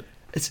difference there, but...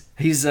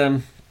 He's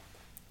an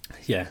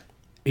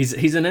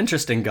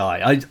interesting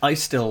guy.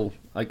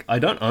 I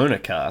don't own a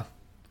car,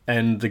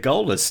 and the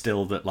goal is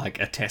still that, like,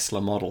 a Tesla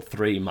Model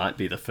 3 might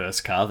be the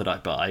first car that I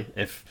buy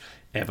if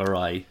ever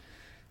I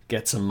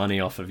get some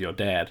money off of your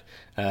dad.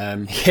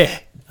 I'll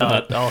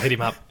hit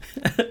him up.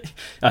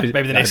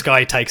 Maybe the next guy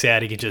he takes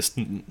out, he can just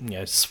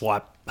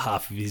swipe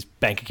half of his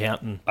bank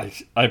account and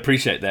I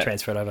appreciate that,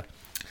 transfer it over.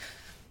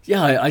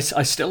 Yeah, I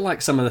still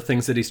like some of the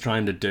things that he's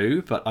trying to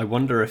do, but I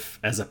wonder if,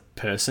 as a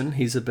person,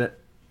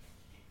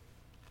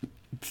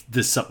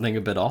 there's something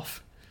a bit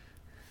off.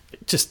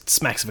 It just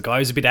smacks of a guy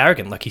who's a bit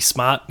arrogant. Like, he's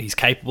smart, he's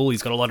capable,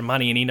 he's got a lot of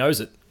money, and he knows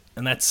it.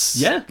 And that's,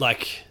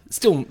 like,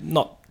 still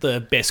not the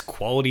best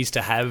qualities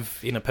to have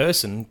in a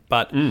person,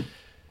 but...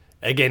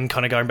 Again,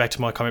 kind of going back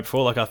to my comment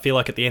before, like, I feel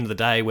like at the end of the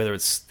day, whether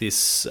it's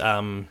this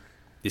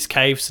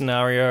cave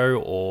scenario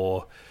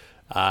or...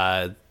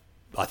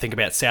 I think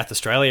about South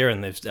Australia,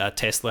 and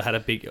Tesla had a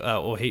big,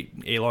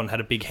 Elon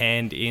had a big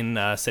hand in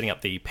setting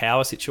up the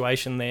power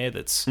situation there.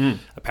 That's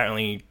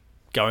apparently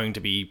going to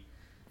be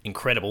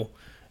incredible,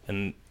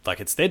 and like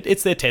it's their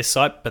test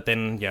site. But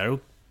then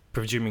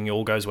presuming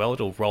all goes well,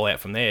 it'll roll out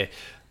from there.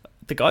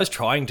 The guy's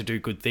trying to do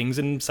good things,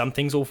 and some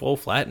things will fall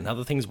flat, and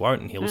other things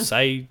won't. And he'll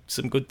say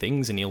some good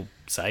things, and he'll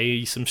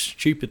say some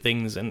stupid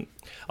things, and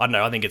I don't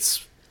know. I think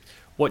it's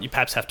what you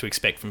perhaps have to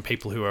expect from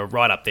people who are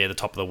right up there, the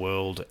top of the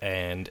world,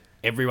 and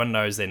everyone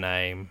knows their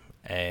name.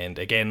 And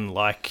again,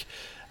 like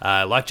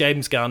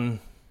James Gunn,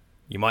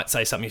 You might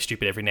say something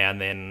stupid every now and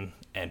then,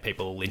 and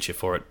people will lynch you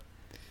for it.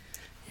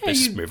 Yeah,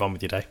 Just move on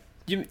with your day.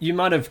 You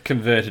might have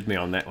converted me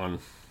on that one.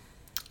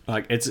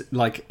 Like, it's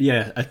like,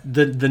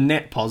 the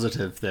net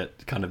positive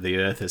that kind of the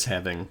Earth is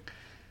having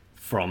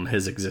from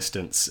his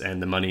existence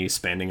and the money he's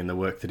spending and the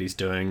work that he's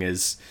doing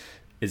is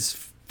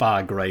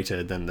far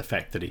greater than the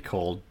fact that he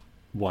called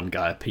one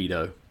guy a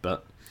pedo.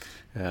 But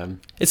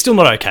it's still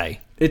not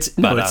okay. It's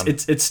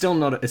still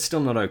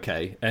not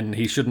okay, and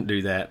he shouldn't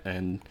do that.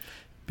 And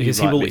because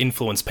he will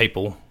influence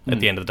people at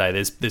the end of the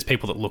day. There's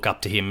people that look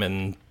up to him,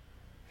 and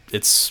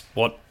it's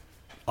what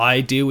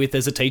I deal with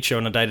as a teacher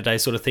on a day-to-day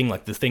sort of thing.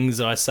 Like, the things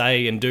that I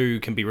say and do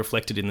can be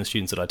reflected in the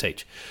students that I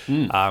teach.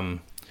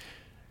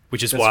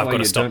 Which is why I've got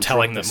to stop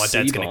telling that my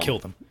dad's going to kill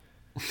them.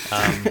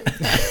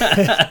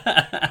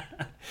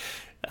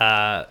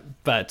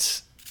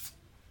 But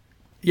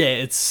yeah,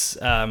 it's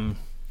I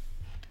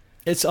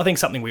think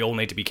something we all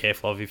need to be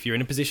careful of if you're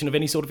in a position of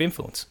any sort of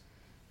influence.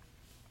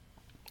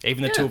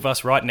 Even the two of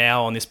us right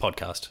now on this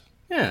podcast.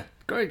 Yeah,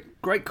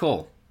 great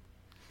call.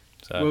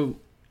 So, well,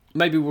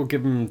 maybe we'll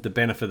give him the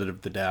benefit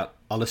of the doubt.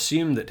 I'll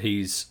assume that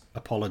he's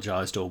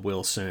apologised or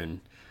will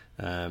soon.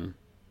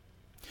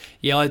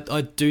 Yeah,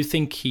 I do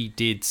think he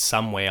did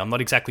somewhere. I'm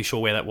not exactly sure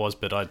where that was,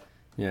 but I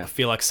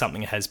feel like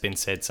something has been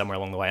said somewhere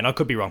along the way. And I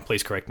could be wrong.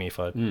 Please correct me if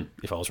I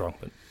was wrong.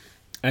 But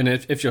and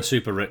if you're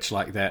super rich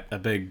like that, a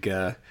big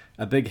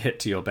hit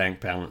to your bank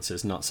balance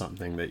is not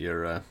something that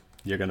you're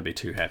going to be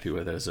too happy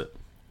with, is it?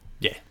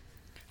 Yeah,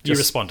 you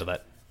respond to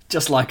that.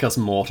 Just like us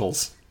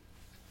mortals.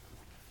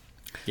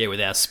 Yeah, with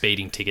our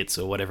speeding tickets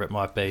or whatever it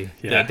might be.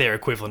 Yeah. Their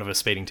equivalent of a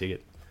speeding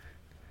ticket.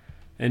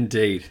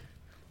 Indeed.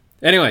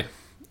 Anyway,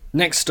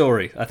 next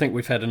story. I think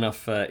we've had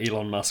enough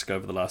Elon Musk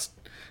over the last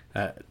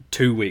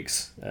 2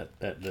 weeks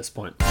at this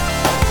point.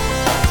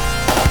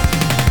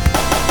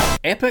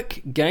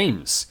 Epic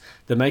Games,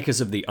 the makers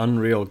of the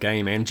Unreal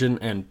game engine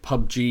and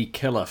PUBG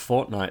killer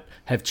Fortnite,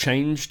 have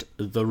changed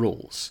the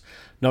rules.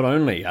 Not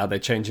only are they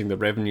changing the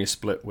revenue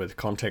split with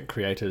content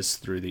creators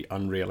through the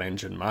Unreal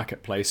Engine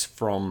marketplace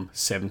from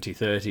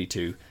 70-30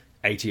 to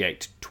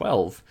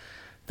 88-12,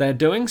 they're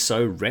doing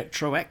so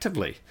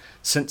retroactively,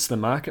 since the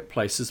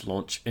marketplace's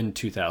launch in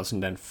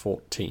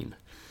 2014.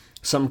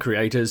 Some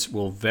creators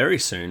will very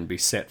soon be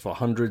set for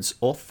hundreds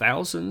or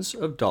thousands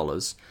of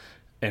dollars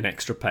in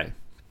extra pay.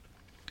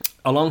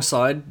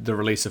 Alongside the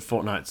release of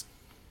Fortnite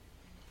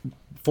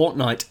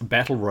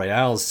Battle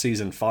Royale's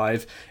Season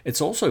 5,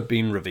 it's also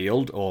been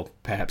revealed, or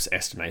perhaps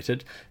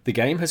estimated, the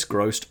game has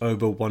grossed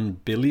over $1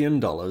 billion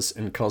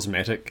in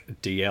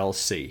cosmetic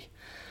DLC.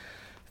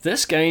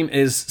 This game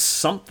is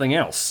something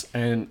else,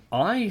 and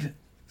I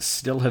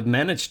still have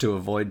managed to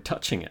avoid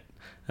touching it.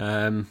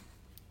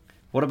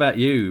 What about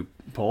you,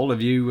 Paul?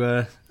 Have you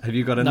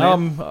got in there?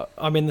 No,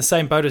 I'm in the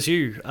same boat as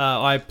you.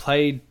 I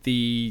played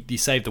the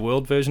Save the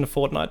World version of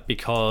Fortnite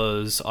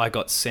because I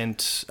got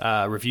sent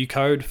review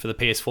code for the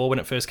PS4 when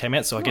it first came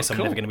out, so I guess I'm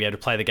never going to be able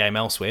to play the game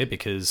elsewhere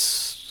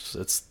because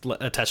it's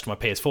attached to my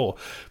PS4.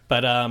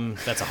 But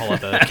that's a whole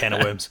other can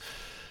of worms.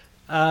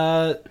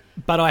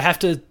 But I have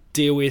to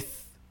deal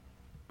with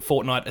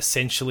Fortnite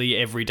essentially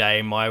every day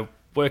in my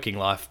working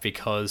life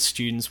because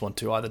students want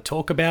to either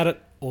talk about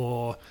it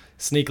or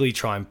sneakily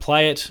try and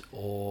play it,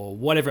 or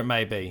whatever it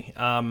may be.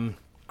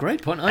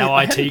 Great point.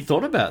 I hadn't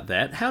thought about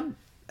that.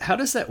 How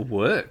does that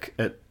work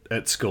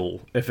at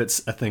school if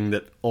it's a thing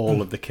that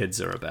all of the kids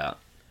are about?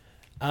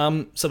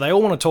 So they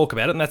all want to talk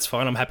about it, and that's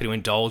fine. I'm happy to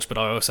indulge, but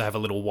I also have a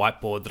little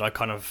whiteboard that I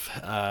kind of...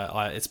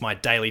 it's my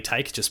daily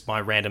take, just my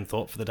random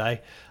thought for the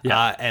day.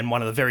 Yeah. And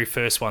one of the very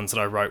first ones that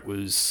I wrote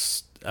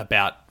was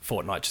about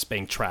Fortnite just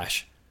being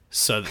trash.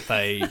 So that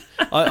they...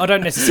 I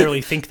don't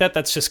necessarily think that.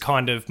 That's just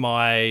kind of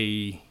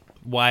my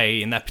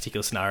way in that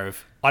particular scenario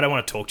of, I don't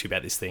want to talk to you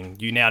about this thing.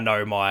 You now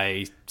know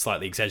my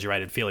slightly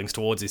exaggerated feelings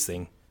towards this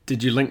thing.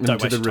 Did you link them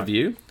to the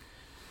review?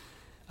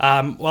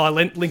 Well, I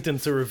linked them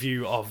to a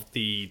review of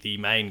the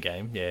main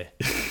game, yeah.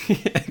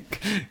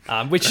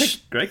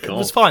 Which great call.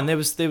 Was fine. There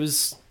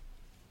was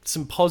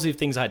some positive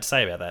things I had to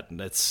say about that. And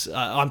it's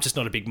I'm just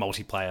not a big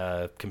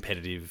multiplayer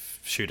competitive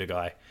shooter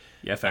guy.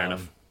 Yeah, fair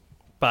enough.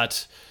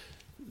 But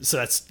so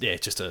that's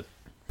just a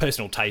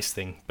personal taste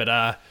thing.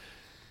 But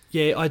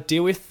yeah, I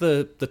deal with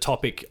the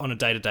topic on a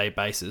day-to-day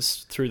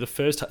basis through the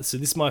first... So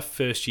this is my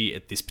first year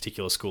at this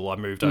particular school. I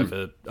moved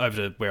over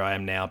to where I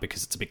am now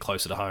because it's a bit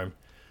closer to home.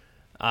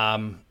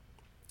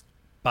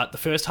 But the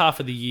first half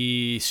of the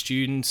year,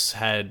 students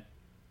had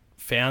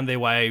found their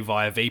way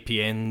via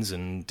VPNs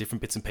and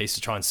different bits and pieces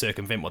to try and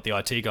circumvent what the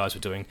IT guys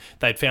were doing.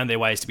 They'd found their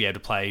ways to be able to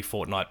play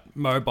Fortnite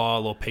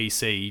mobile or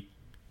PC,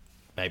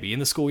 maybe in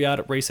the schoolyard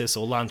at recess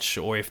or lunch,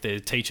 or if their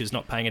teacher's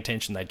not paying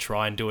attention, they'd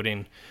try and do it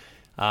in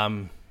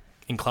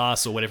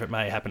class or whatever it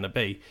may happen to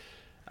be.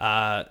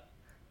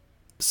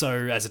 So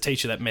as a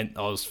teacher, that meant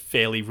I was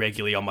fairly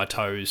regularly on my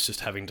toes, just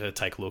having to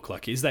take a look,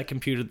 like, is that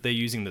computer that they're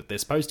using, that they're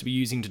supposed to be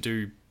using to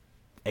do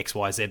X,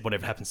 Y, Z,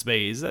 whatever it happens to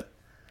be, is that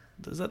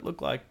does that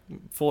look like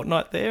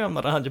Fortnite there? I'm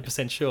not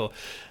 100% sure.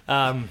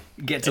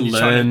 Get to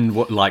learn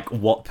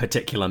what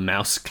particular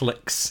mouse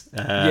clicks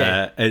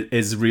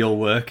is real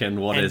work and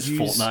what is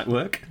Fortnite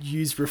work.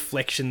 Use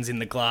reflections in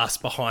the glass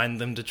behind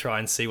them to try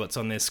and see what's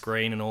on their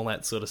screen and all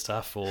that sort of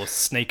stuff, or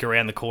sneak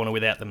around the corner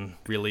without them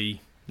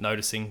really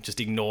noticing. Just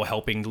ignore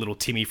helping little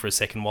Timmy for a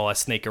second while I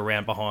sneak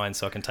around behind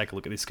so I can take a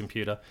look at this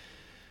computer.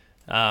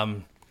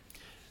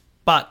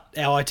 But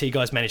our IT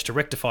guys managed to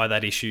rectify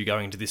that issue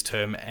going into this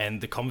term,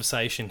 and the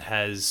conversation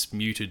has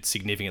muted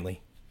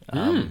significantly.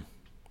 I'm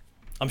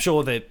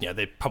sure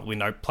they're probably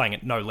playing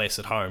it no less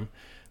at home,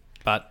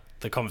 but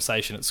the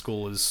conversation at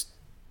school has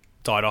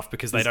died off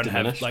because they don't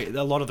diminished. Have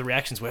a lot of the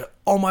reactions were,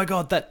 "Oh my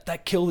god,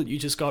 that kill that you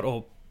just got,"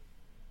 or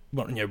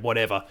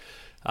whatever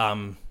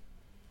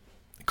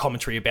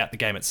commentary about the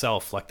game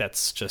itself.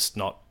 That's just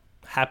not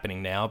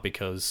happening now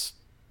because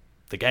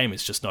the game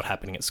is just not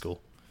happening at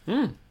school.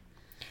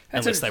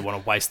 Unless they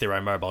want to waste their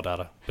own mobile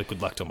data. But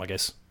good luck to them, I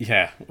guess.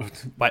 Yeah.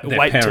 Wait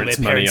until their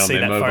parents see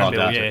that phone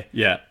bill,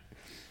 yeah.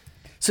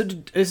 So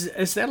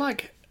is there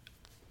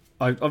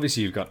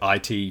obviously you've got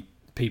IT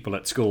people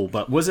at school,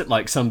 but was it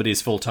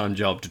somebody's full-time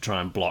job to try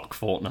and block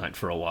Fortnite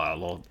for a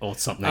while or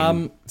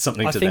something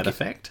to that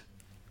effect?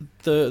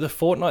 The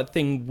Fortnite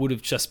thing would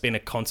have just been a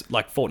concept.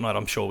 Fortnite,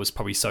 I'm sure, was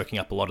probably soaking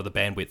up a lot of the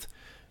bandwidth.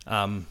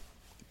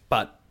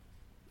 But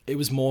it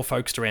was more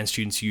focused around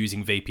students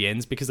using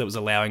VPNs because it was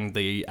allowing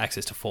the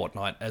access to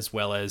Fortnite as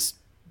well as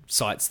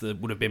sites that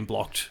would have been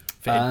blocked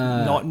for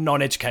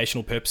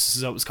non-educational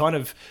purposes. So it was kind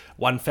of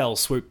one fell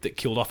swoop that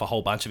killed off a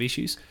whole bunch of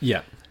issues.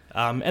 Yeah.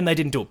 And they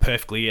didn't do it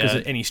perfectly.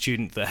 Any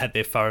student that had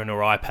their phone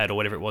or iPad or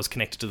whatever it was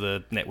connected to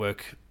the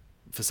network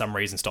for some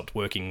reason stopped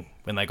working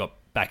when they got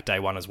back day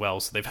one as well.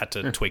 So they've had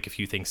to tweak a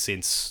few things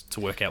since to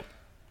work out.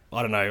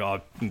 I don't know.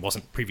 I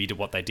wasn't privy to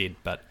what they did,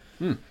 but...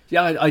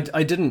 Yeah,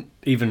 I didn't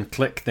even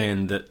click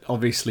then that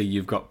obviously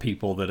you've got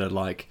people that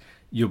are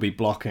you'll be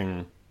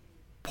blocking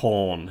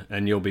porn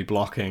and you'll be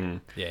blocking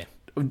maybe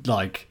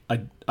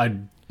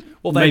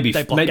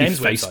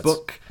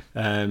Facebook.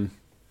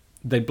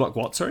 They block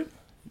what, sorry?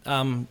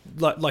 Like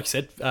you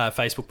said,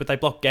 Facebook, but they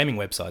block gaming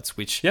websites,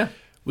 which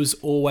was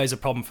always a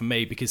problem for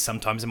me because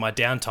sometimes in my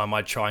downtime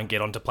I'd try and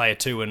get onto Player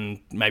 2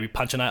 and maybe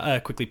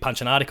quickly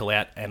punch an article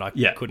out, and I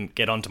couldn't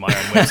get onto my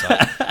own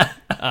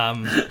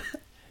website.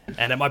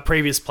 And at my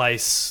previous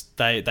place,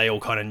 they all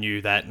kind of knew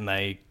that, and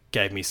they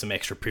gave me some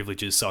extra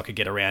privileges so I could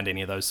get around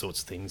any of those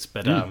sorts of things.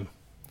 But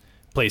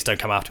please don't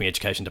come after me,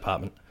 education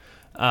department.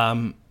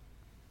 But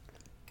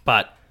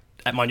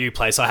at my new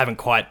place, I haven't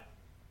quite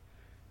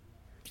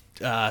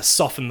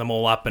softened them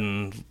all up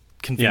and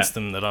convinced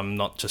them that I'm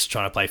not just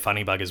trying to play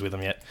funny buggers with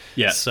them yet.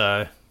 Yeah.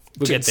 So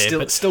we'll get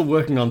there. Still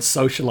working on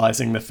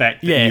socialising the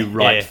fact that you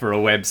write for a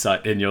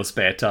website in your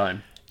spare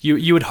time.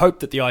 You would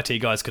hope that the IT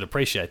guys could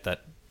appreciate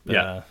that.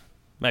 But,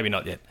 maybe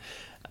not yet.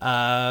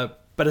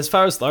 But as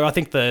far as I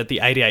think the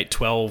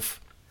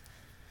 8812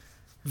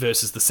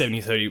 versus the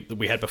 7030 that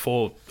we had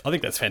before, I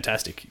think that's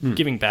fantastic.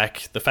 Giving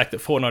back, the fact that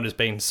Fortnite has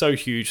been so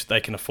huge, they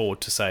can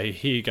afford to say,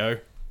 here you go,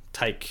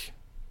 take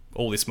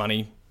all this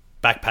money,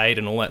 back paid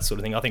and all that sort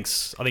of thing. I think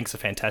it's a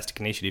fantastic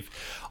initiative.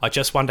 I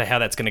just wonder how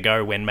that's going to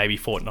go when maybe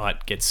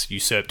Fortnite gets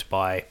usurped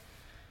by,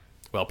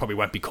 well, probably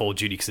won't be Call of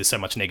Duty because there's so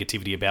much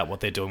negativity about what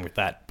they're doing with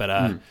that.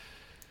 But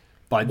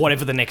by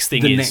whatever the next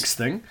thing is. The next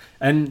thing.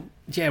 And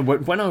yeah,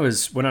 when I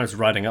was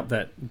writing up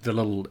the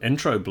little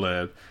intro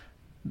blurb,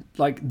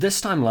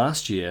 this time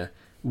last year,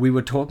 we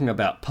were talking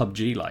about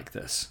PUBG like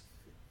this.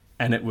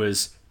 And it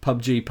was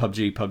PUBG,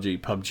 PUBG,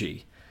 PUBG,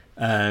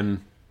 PUBG.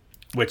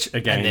 Which,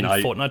 again, and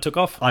then Fortnite took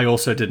off? I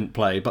also didn't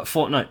play, but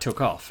Fortnite took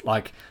off.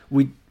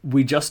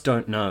 We just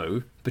don't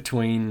know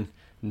between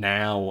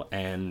now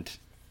and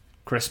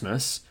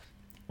Christmas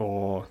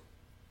or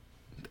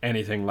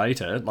anything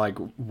later,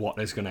 what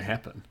is going to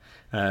happen.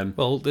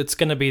 Well, it's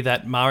going to be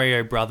that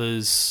Mario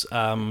Brothers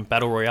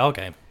Battle Royale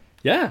game.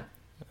 Yeah,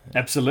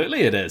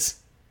 absolutely it is.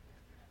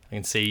 I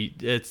can see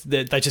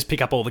they just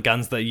pick up all the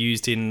guns they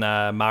used in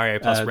Mario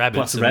plus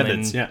Rabbids.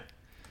 And then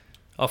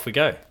off we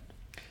go.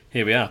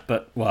 Here we are,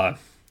 but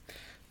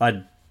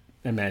I'd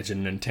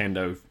imagine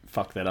Nintendo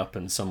fucked that up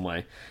in some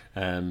way.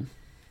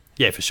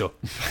 Yeah, for sure.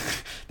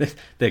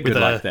 They're good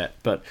like that,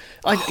 but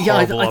I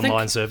think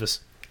online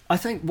service. I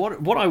think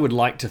what I would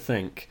like to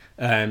think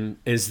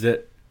is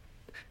that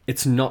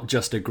it's not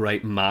just a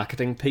great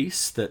marketing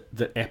piece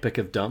that Epic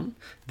have done,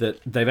 that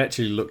they've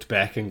actually looked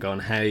back and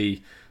gone,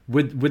 hey,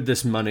 with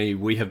this money,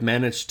 we have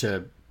managed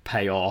to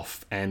pay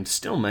off and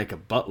still make a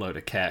buttload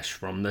of cash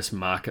from this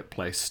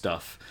marketplace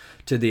stuff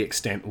to the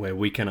extent where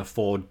we can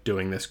afford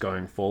doing this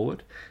going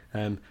forward.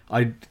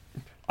 I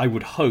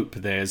would hope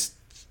there's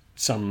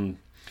some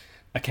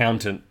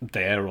accountant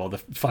there or the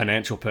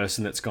financial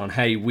person that's gone,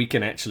 hey, we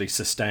can actually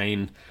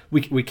sustain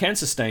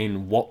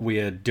what we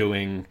are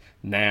doing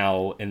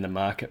now in the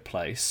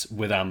marketplace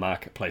with our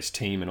marketplace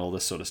team and all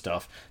this sort of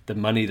stuff. The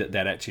money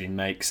that actually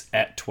makes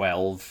at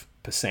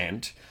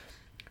 12%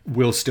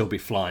 will still be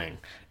flying.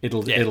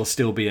 It'll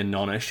still be a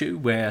non-issue,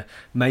 where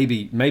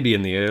maybe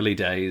in the early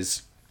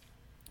days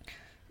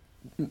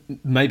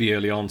maybe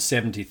early on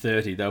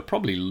 70-30, they were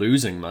probably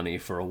losing money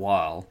for a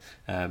while.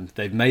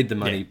 They've made the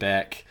money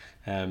back.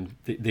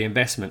 The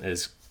investment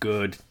is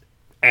good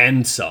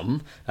and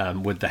some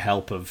with the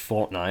help of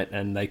Fortnite,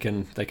 and they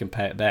can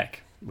pay it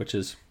back, which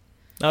is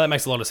that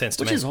makes a lot of sense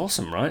to me. Which is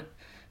awesome, right?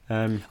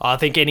 I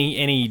think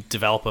any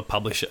developer,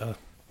 publisher,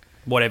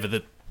 whatever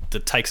that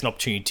takes an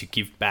opportunity to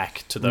give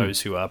back to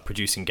those who are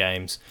producing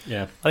games,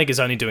 I think is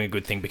only doing a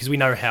good thing, because we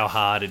know how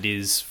hard it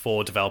is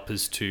for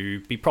developers to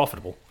be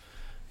profitable.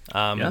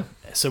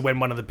 So when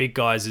one of the big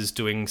guys is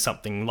doing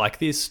something like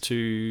this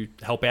to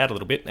help out a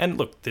little bit, and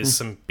look, there's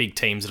some big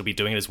teams that'll be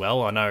doing it as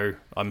well.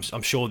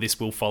 I'm sure this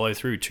will follow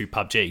through to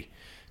PUBG,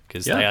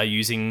 because they are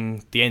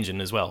using the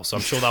engine as well. So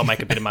I'm sure they'll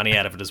make a bit of money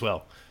out of it as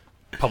well,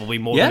 probably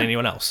more than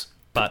anyone else.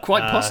 But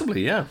quite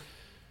possibly, yeah.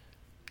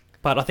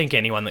 But I think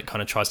anyone that kind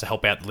of tries to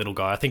help out the little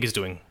guy, I think, is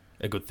doing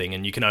a good thing,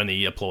 and you can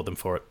only applaud them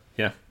for it.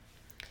 Yeah,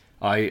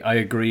 I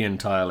agree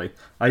entirely.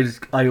 I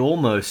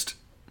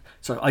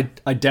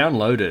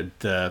downloaded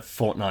the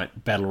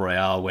Fortnite Battle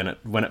Royale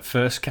when it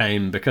first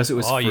came, because it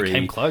was free. Oh, you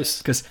came close.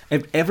 Because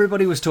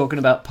everybody was talking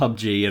about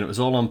PUBG, and it was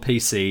all on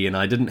PC, and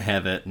I didn't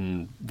have it,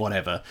 and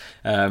whatever.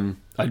 I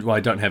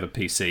don't have a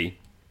PC.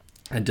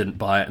 And didn't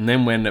buy it. And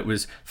then when it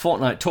was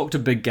Fortnite talked a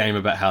big game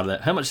about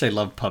how much they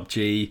love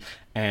PUBG,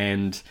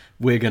 and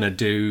we're going to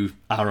do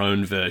our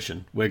own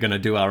version. We're going to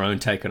do our own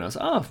take on it.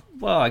 I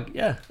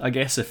was, I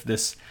guess if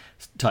this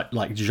type,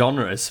 like,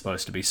 genre is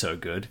supposed to be so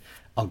good,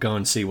 I'll go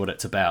and see what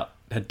it's about.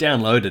 Had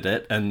downloaded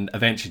it and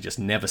eventually just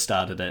never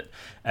started it.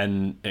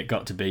 And it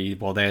got to be,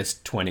 there's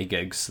 20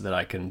 gigs that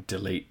I can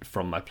delete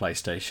from my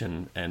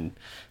PlayStation and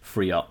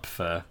free up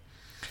for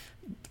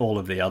all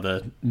of the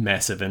other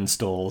massive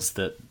installs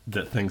that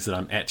things that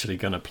I'm actually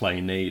going to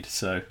play need.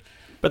 So,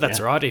 but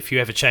that's all right. If you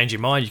ever change your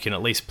mind, you can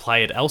at least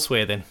play it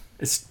elsewhere then.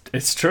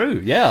 It's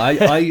true. Yeah,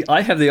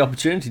 I have the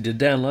opportunity to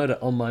download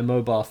it on my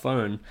mobile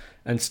phone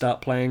and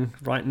start playing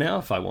right now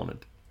if I wanted.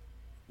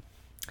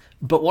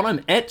 But what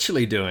I'm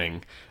actually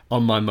doing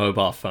on my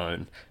mobile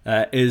phone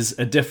is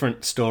a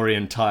different story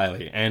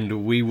entirely,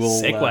 and we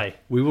will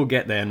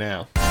get there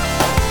now.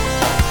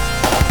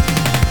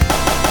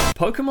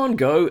 Pokemon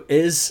Go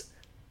is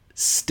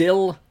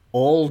still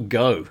all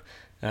go.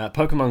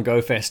 Pokemon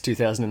Go Fest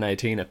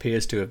 2018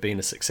 appears to have been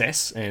a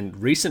success,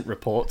 and recent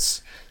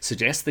reports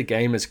suggest the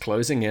game is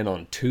closing in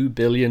on $2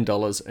 billion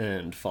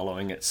earned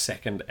following its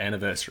second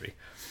anniversary.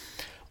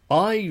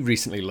 I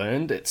recently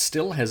learned it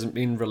still hasn't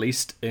been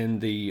released in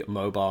the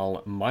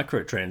mobile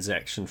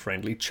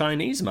microtransaction-friendly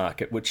Chinese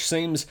market, which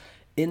seems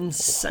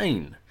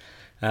insane.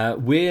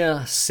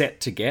 We're set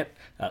to get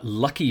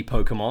Lucky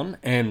Pokemon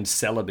and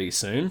Celebi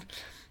soon.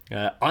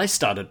 I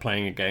started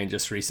playing a game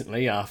just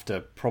recently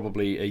after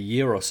probably a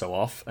year or so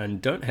off, and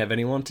don't have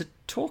anyone to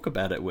talk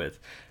about it with.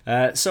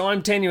 So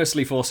I'm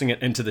tenuously forcing it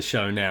into the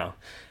show now.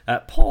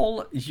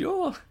 Paul,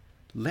 you're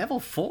level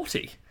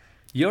 40.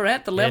 You're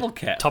at the level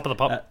cap. Top of the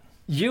pop.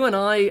 You and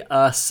I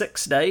are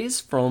 6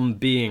 days from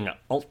being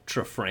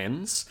ultra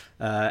friends,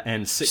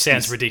 and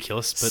sounds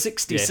ridiculous, but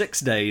 66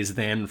 days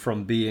then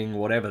from being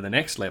whatever the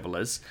next level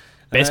is.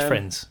 Best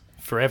friends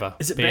forever.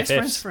 Is it BFFs. best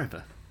friends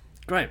forever?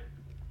 Great.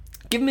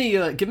 Give me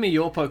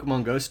your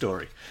Pokemon Go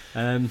story.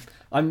 I'm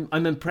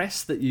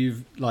impressed that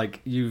you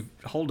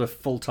hold a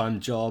full-time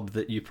job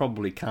that you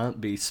probably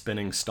can't be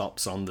spinning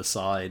stops on the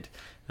side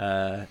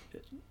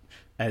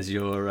as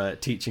you're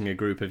teaching a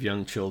group of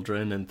young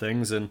children and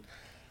things, and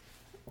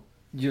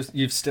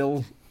you've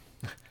still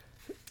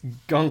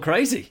gone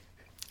crazy.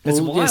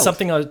 It's wild. Yeah,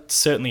 something I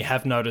certainly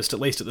have noticed,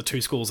 at least at the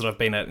two schools that I've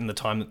been at in the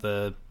time that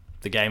the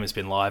game has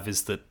been live,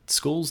 is that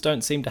schools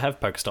don't seem to have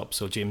Pokestops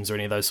or gyms or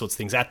any of those sorts of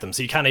things at them,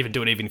 so you can't even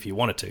do it even if you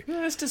wanted to.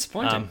 Yeah, that's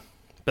disappointing.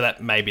 But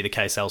that may be the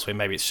case elsewhere.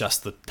 Maybe it's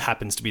just that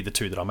happens to be the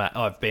two that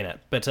I've been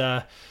at. But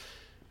I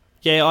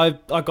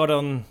got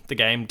on the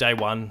game day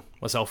one,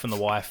 myself and the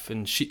wife,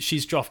 and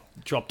she's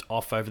dropped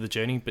off over the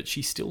journey, but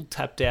she's still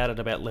tapped out at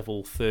about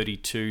level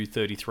 32,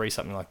 33,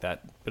 something like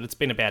that. But it's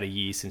been about a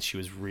year since she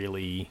was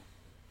really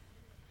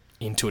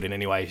into it in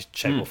any way,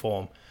 shape or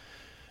form.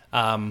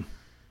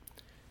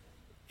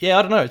 Yeah,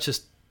 I don't know. It's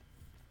just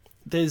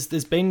there's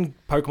been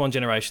Pokemon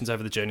generations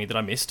over the journey that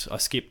I missed. I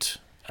skipped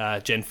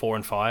Gen 4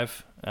 and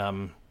 5,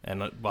 and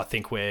I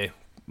think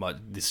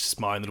this is just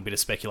my own little bit of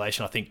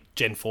speculation. I think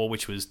Gen 4,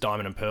 which was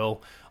Diamond and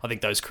Pearl, I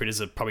think those critters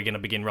are probably going to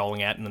begin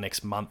rolling out in the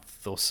next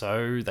month or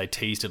so. They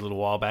teased it a little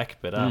while back,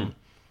 but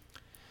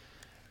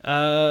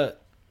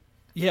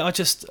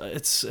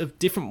it's a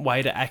different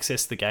way to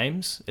access the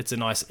games. It's a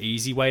nice,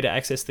 easy way to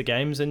access the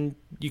games, and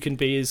you can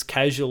be as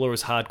casual or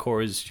as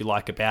hardcore as you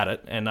like about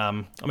it. And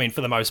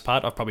for the most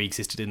part, I've probably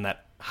existed in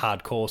that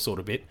hardcore sort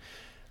of bit.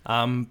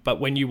 But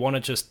when you want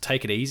to just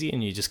take it easy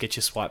and you just get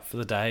your swipe for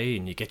the day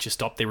and you get your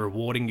stop, they're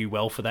rewarding you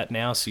well for that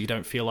now, so you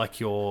don't feel like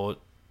you're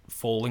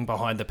falling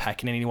behind the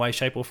pack in any way,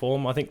 shape or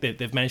form. I think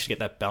they've managed to get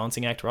that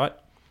balancing act right.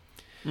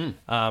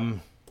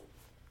 They're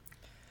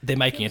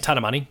making a ton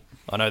of money.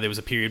 I know there was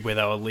a period where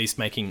they were at least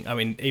making,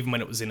 even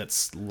when it was in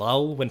its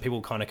lull, when people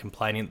were kind of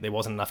complaining that there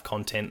wasn't enough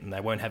content and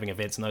they weren't having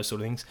events and those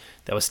sort of things,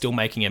 they were still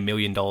making $1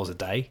 million a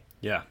day.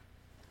 Yeah.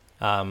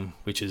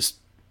 which is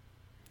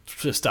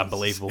just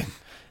unbelievable.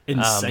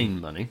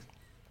 Insane money.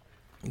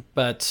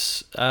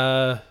 But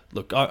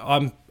look,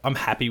 I'm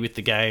happy with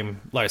the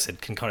game. Like I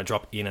said, can kind of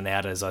drop in and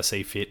out as I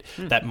see fit.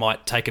 That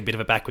might take a bit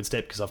of a backward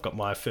step because I've got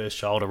my first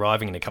child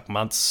arriving in a couple of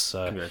months.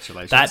 So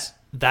congratulations.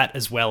 That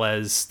as well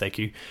as, thank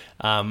you,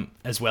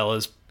 as well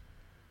as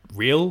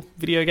real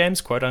video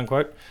games, quote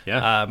unquote,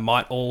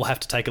 might all have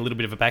to take a little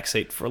bit of a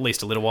backseat for at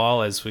least a little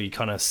while as we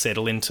kind of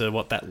settle into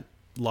what that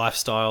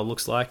lifestyle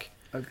looks like.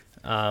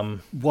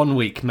 1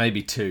 week,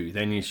 maybe 2,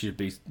 then you should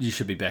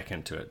be back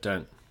into it.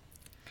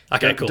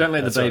 Cool. Don't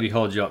let the baby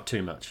hold you up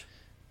too much.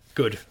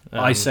 Good.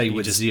 I say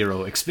with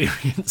zero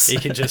experience. He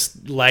can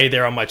just lay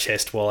there on my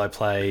chest while I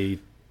play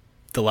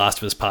The Last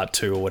of Us Part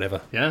 2 or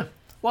whatever. Yeah.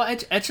 Well,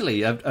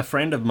 actually, a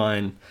friend of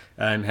mine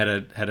had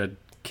a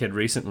kid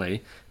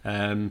recently,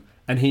 and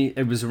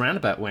it was around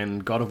about when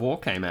God of War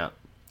came out.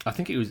 I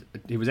think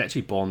he was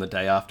actually born the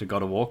day after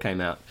God of War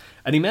came out,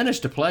 and he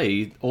managed to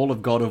play all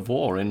of God of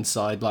War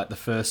inside like the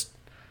first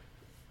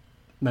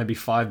maybe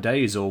 5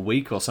 days or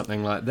week or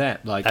something like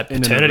that. Like at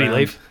paternity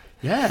leave.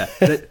 Yeah,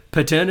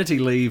 paternity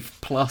leave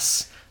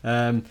plus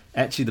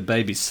actually the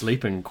baby's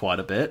sleeping quite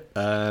a bit.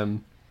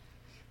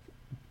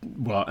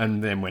 Well,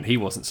 and then when he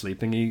wasn't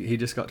sleeping, he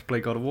just got to play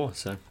God of War.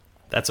 So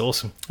that's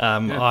awesome.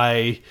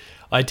 I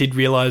did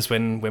realise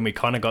when we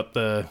kind of got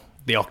the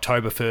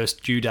October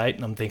 1st due date,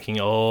 and I'm thinking,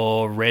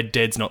 oh, Red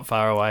Dead's not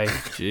far away.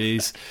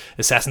 Jeez,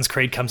 Assassin's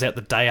Creed comes out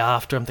the day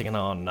after. I'm thinking,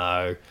 oh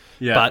no.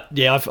 Yeah. But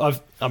yeah,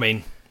 I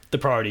mean, the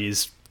priority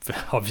is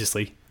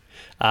obviously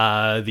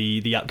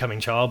the upcoming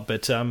child,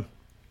 but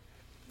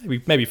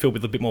maybe filled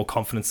with a bit more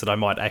confidence that I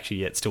might actually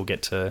yet still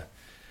get to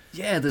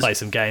play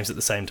some games at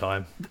the same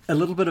time. A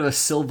little bit of a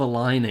silver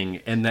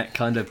lining in that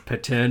kind of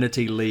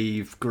paternity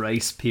leave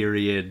grace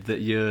period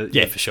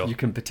that for sure. You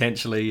can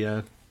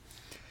potentially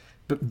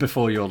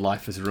before your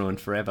life is ruined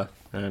forever.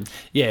 And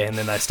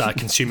then they start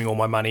consuming all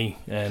my money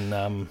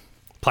and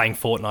playing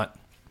Fortnite.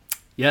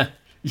 Yeah,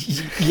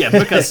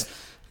 because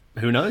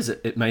who knows?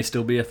 It may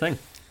still be a thing.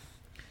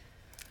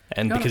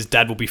 And because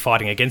Dad will be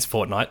fighting against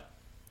Fortnite,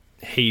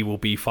 he will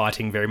be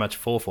fighting very much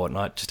for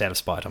Fortnite, just out of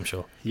spite, I'm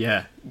sure.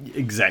 Yeah,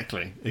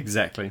 exactly.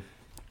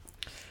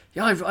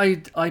 Yeah,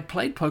 I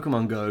played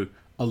Pokemon Go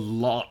a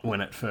lot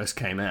when it first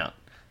came out.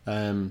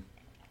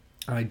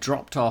 I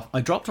dropped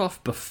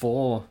off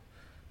before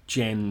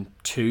Gen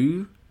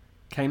 2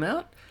 came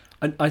out.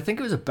 I think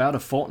it was about a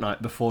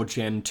fortnight before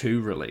Gen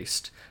 2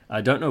 released.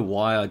 I don't know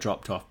why I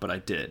dropped off, but I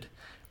did.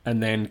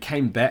 And then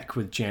came back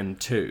with Gen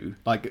 2.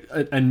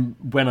 And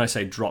when I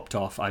say dropped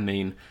off, I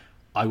mean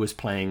I was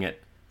playing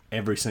it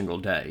every single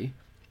day.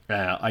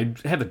 I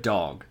have a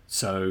dog,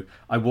 so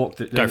I walk.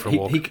 Go for a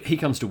walk. He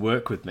comes to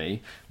work with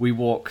me. We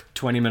walk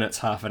 20 minutes,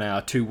 half an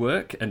hour to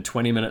work, and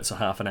 20 minutes or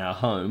half an hour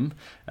home.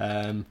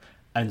 And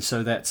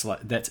so that's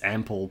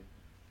ample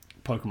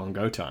Pokemon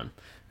Go time.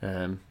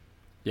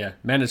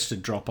 Managed to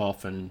drop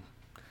off and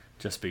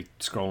just be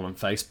scrolling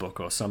Facebook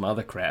or some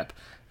other crap.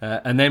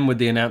 And then with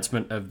the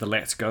announcement of the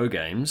Let's Go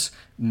games,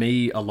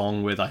 me,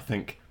 along with, I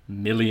think,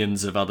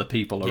 millions of other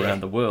people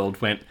around the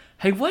world, went,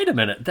 hey, wait a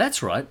minute,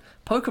 that's right,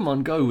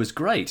 Pokemon Go was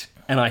great,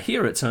 and I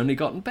hear it's only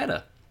gotten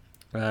better.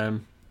 I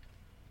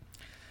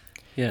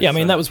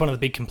mean, that was one of the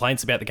big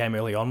complaints about the game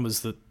early on,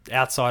 was that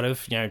outside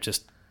of,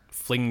 just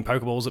flinging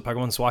Pokeballs at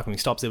Pokemon, swiping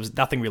stops, there was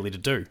nothing really to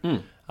do.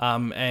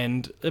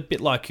 And a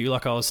bit like you, I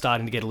was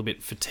starting to get a little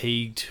bit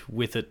fatigued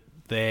with it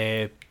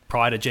there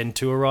prior to Gen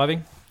 2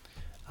 arriving.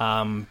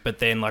 But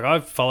then, I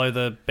follow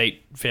the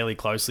beat fairly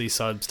closely,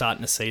 so I'm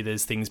starting to see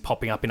there's things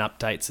popping up in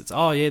updates. It's,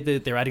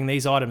 they're adding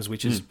these items,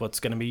 which is what's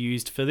going to be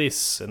used for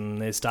this,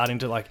 and they're starting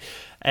to,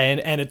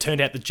 and it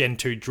turned out that Gen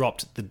 2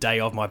 dropped the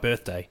day of my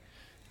birthday.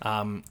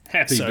 Happy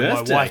birthday. So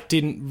my wife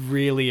didn't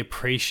really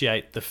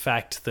appreciate the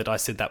fact that I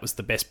said that was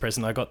the best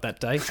present I got that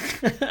day.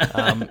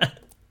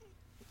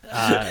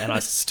 And I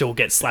still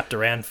get slapped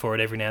around for it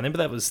every now and then,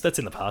 but that's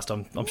in the past.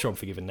 I'm sure I'm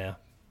forgiven now.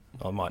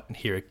 I might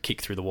hear a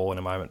kick through the wall in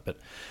a moment, but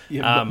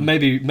but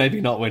maybe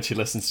not when she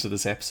listens to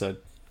this episode.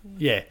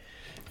 Yeah,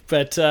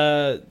 but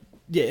and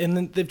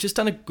then they've just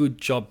done a good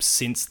job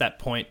since that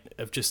point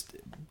of just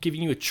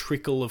giving you a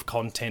trickle of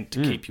content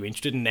to keep you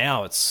interested. And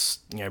now it's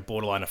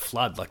borderline a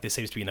flood. There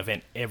seems to be an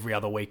event every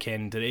other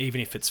weekend, and even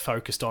if it's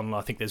focused on,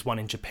 I think there's one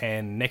in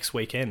Japan next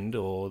weekend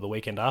or the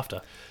weekend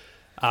after.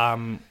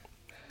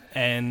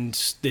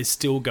 And there's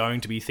still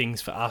going to be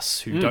things for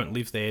us who don't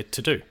live there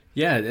to do.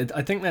 Yeah,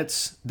 I think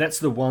that's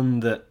the one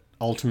that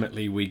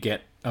ultimately we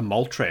get a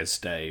Moltres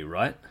Day,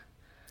 right?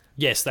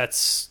 Yes, that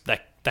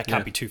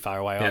can't be too far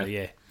away either.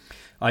 Yeah.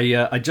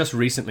 I just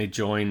recently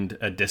joined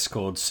a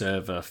Discord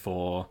server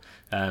for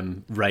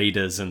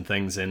raiders and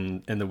things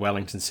in the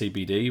Wellington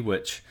CBD,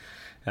 which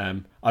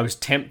I was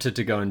tempted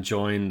to go and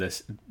join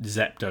this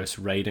Zapdos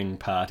raiding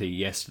party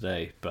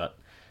yesterday, but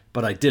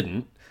I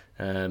didn't.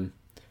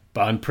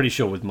 But I'm pretty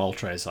sure with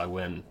Moltres I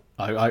win.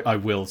 I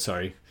will,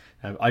 sorry.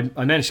 I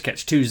managed to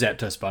catch 2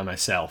 Zapdos by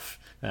myself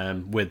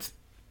with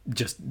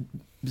just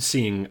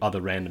seeing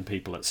other random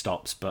people at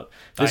stops, but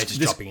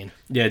dropping in.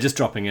 Yeah, just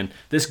dropping in.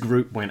 This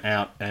group went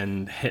out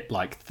and hit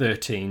like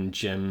 13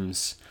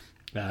 gyms.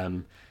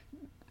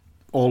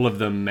 All of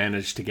them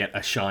managed to get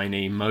a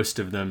shiny. Most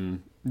of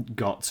them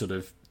got sort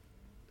of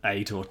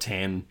 8 or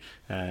 10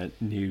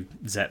 new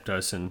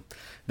Zapdos, and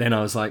then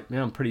I was like,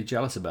 yeah, I'm pretty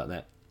jealous about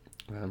that.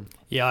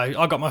 Yeah,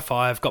 I got my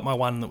 5, got my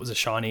 1 that was a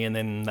shiny, and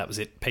then that was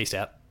it. Peaced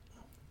out.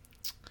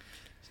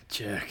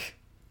 Jerk.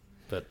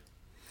 But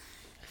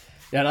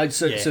yeah,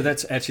 so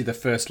that's actually the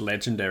first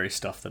legendary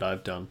stuff that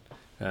I've done.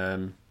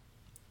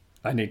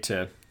 I need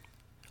to...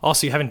 Oh,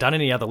 so you haven't done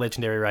any other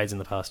legendary raids in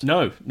the past?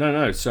 No.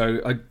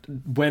 So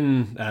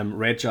when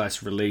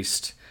Regice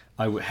released,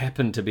 I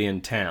happened to be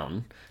in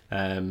town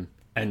and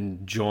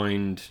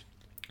joined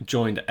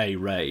a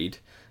raid,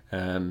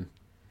 but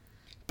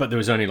there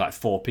was only like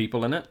 4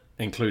 people in it,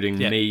 including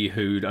me,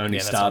 who'd only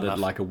started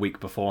like a week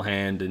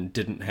beforehand and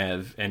didn't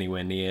have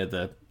anywhere near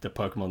the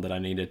Pokemon that I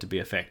needed to be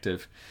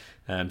effective.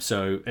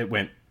 So it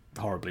went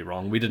horribly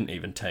wrong. We didn't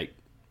even take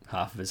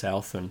half of his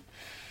health, and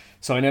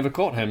so I never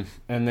caught him.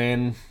 And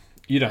then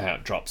you know how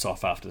it drops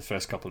off after the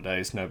first couple of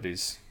days. Nobody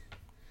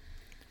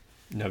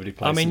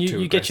plays. I mean, them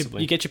too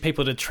you get your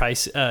people to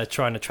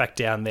trying to track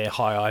down their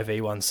high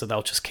IV ones, so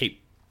they'll just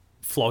keep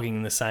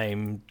flogging the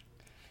same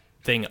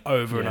thing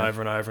over and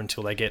over and over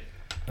until they get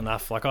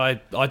enough. Like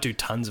I do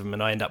tons of them,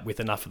 and I end up with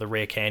enough of the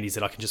rare candies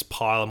that I can just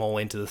pile them all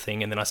into the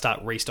thing, and then I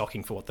start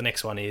restocking for what the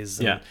next one is.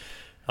 And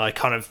I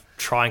kind of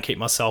try and keep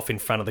myself in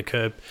front of the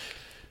curb.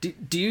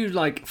 Do you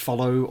like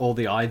follow all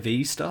the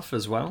IV stuff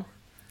as well?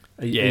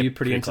 Are you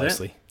pretty into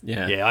closely.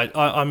 That? Yeah.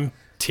 I'm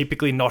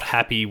typically not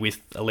happy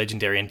with a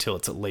legendary until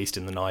it's at least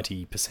in the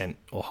 90%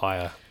 or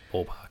higher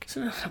ballpark.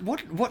 So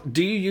what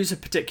do you use a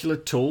particular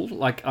tool?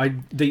 Like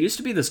there used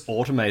to be this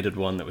automated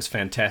one that was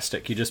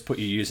fantastic. You just put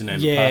your username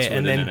and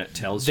password in and it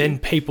tells you. Then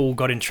people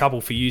got in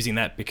trouble for using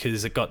that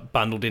because it got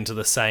bundled into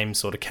the same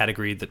sort of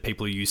category that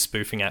people who use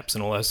spoofing apps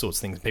and all those sorts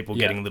of things. People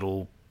getting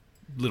little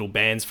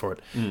bans for it.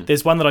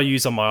 There's one that I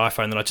use on my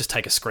iPhone that I just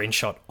take a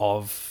screenshot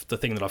of the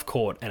thing that I've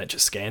caught and it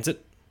just scans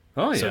it.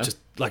 Oh, yeah. So it just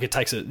like it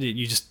takes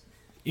you just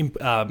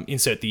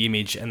insert the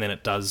image and then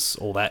it does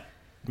all that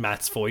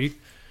maths for you.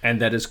 And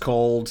that is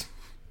called...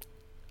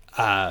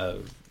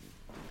 I'll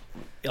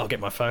get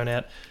my phone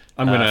out.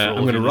 I'm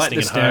gonna write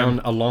this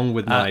down along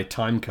with my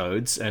time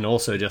codes, and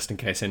also just in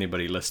case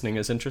anybody listening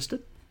is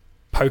interested.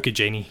 Poker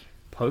Genie.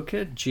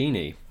 Poker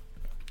Genie.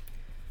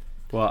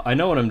 Well, I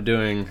know what I'm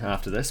doing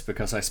after this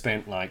because I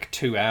spent like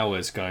 2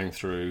 hours going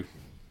through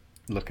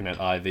looking at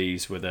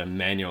IVs with a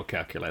manual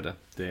calculator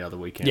the other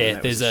weekend.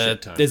 Yeah,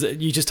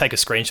 you just take a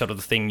screenshot of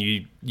the thing,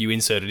 you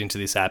insert it into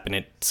this app and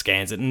it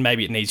scans it, and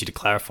maybe it needs you to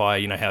clarify,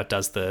 you know, how it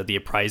does the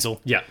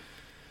appraisal. Yeah.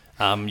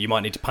 You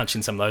might need to punch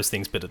in some of those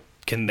things, but it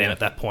can then at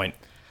that point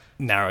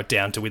narrow it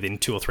down to within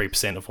 2 or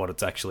 3% of what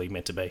it's actually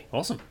meant to be.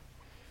 Awesome.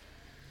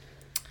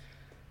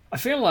 I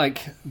feel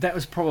like that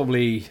was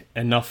probably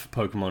enough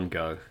Pokemon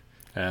Go.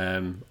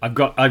 I've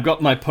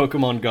got my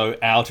Pokemon Go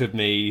out of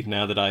me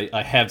now that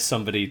I have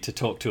somebody to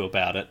talk to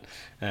about it.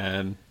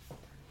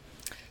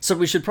 So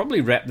we should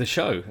probably wrap the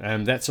show.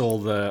 That's all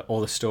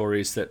the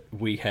stories that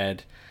we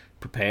had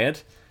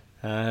prepared.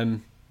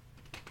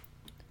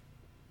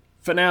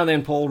 For now,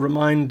 then, Paul,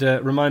 remind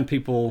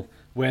people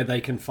where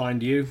they can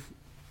find you.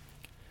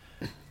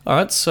 All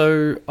right,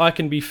 so I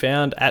can be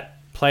found at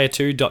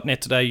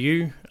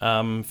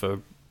player2.net.au for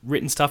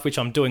written stuff, which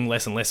I'm doing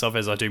less and less of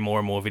as I do more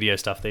and more video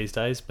stuff these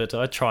days. But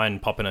I try and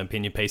pop an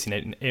opinion piece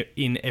in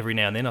every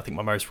now and then. I think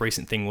my most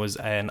recent thing was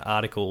an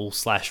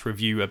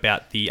article/review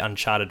about the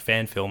Uncharted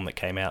fan film that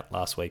came out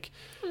last week.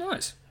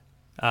 Nice.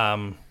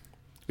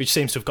 Which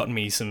seems to have gotten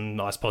me some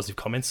nice positive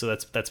comments, so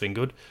that's been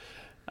good.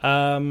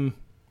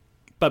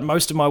 But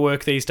most of my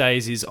work these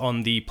days is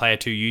on the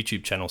Player2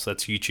 YouTube channel, so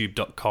that's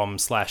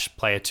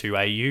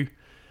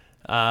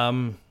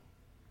youtube.com/player2au,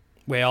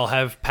 where I'll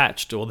have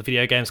Patched or the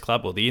Video Games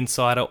Club or the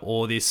Insider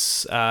or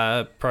this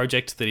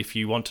project that if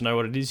you want to know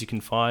what it is, you can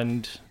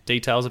find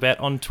details about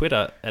on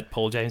Twitter at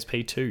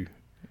PaulJamesP2.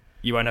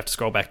 You won't have to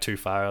scroll back too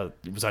far.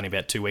 It was only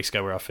about 2 weeks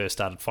ago where I first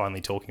started finally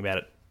talking about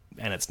it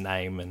and its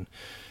name and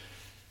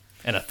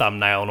a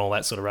thumbnail and all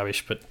that sort of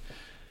rubbish. But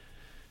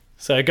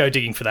so go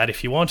digging for that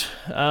if you want.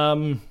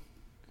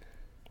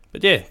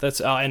 But yeah, that's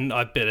and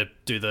I better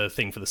do the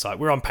thing for the site.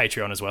 We're on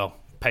Patreon as well,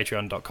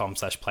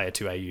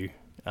 patreon.com/player2au.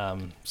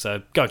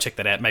 So go check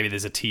that out. Maybe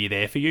there's a tier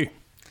there for you.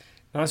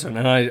 Nice one,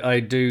 and I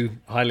do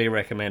highly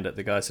recommend it.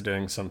 The guys are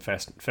doing some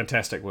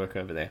fantastic work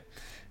over there.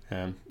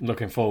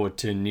 Looking forward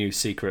to new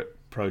secret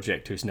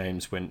project whose name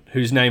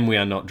we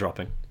are not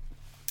dropping.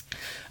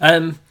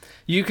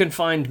 You can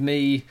find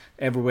me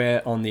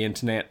everywhere on the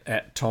internet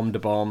at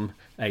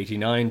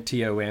TomDaBomb89,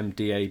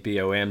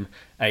 TomDabom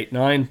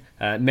 89.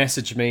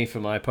 Message me for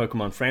my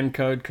Pokemon friend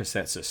code because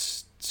that's a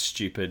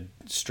stupid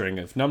string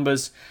of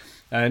numbers.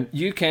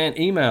 You can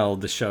email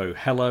the show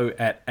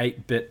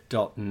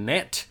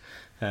hello@8bit.net.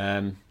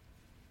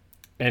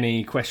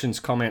 Any questions,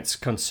 comments,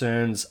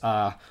 concerns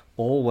are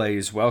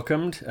always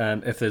welcomed.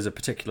 If there's a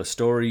particular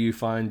story you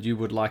find you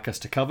would like us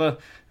to cover,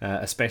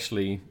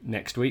 especially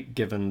next week,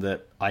 given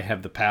that I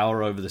have the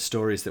power over the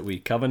stories that we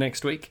cover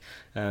next week,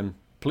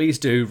 please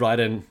do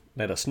write in,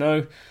 let us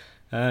know.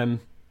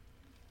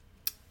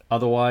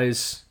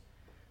 Otherwise,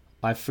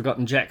 I've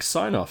forgotten Jack's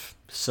sign-off.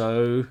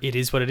 So it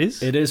is what it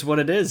is. It is what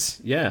it is.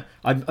 Yeah,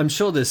 I'm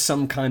sure there's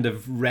some kind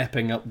of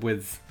wrapping up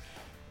with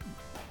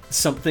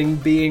something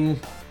being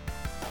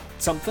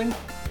something.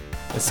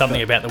 There's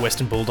something about the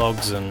Western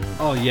Bulldogs and.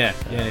 Oh yeah.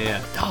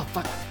 Oh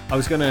fuck! I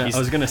was gonna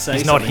say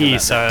he's not something here,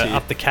 about so that too.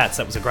 up the Cats.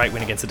 That was a great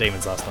win against the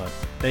Demons last night.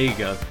 There you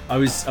go. I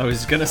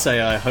was gonna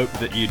say I hope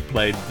that you'd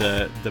played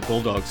the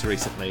Bulldogs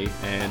recently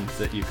and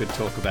that you could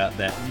talk about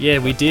that. Yeah,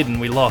 we did, and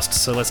we lost.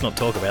 So let's not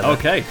talk about that.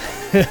 Okay.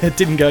 It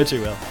didn't go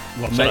too well.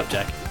 Shut up,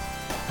 Jack.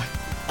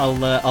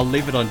 I'll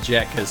leave it on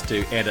Jack as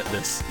to edit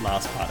this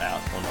last part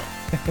out or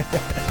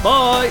not.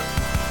 Bye.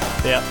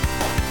 Yeah.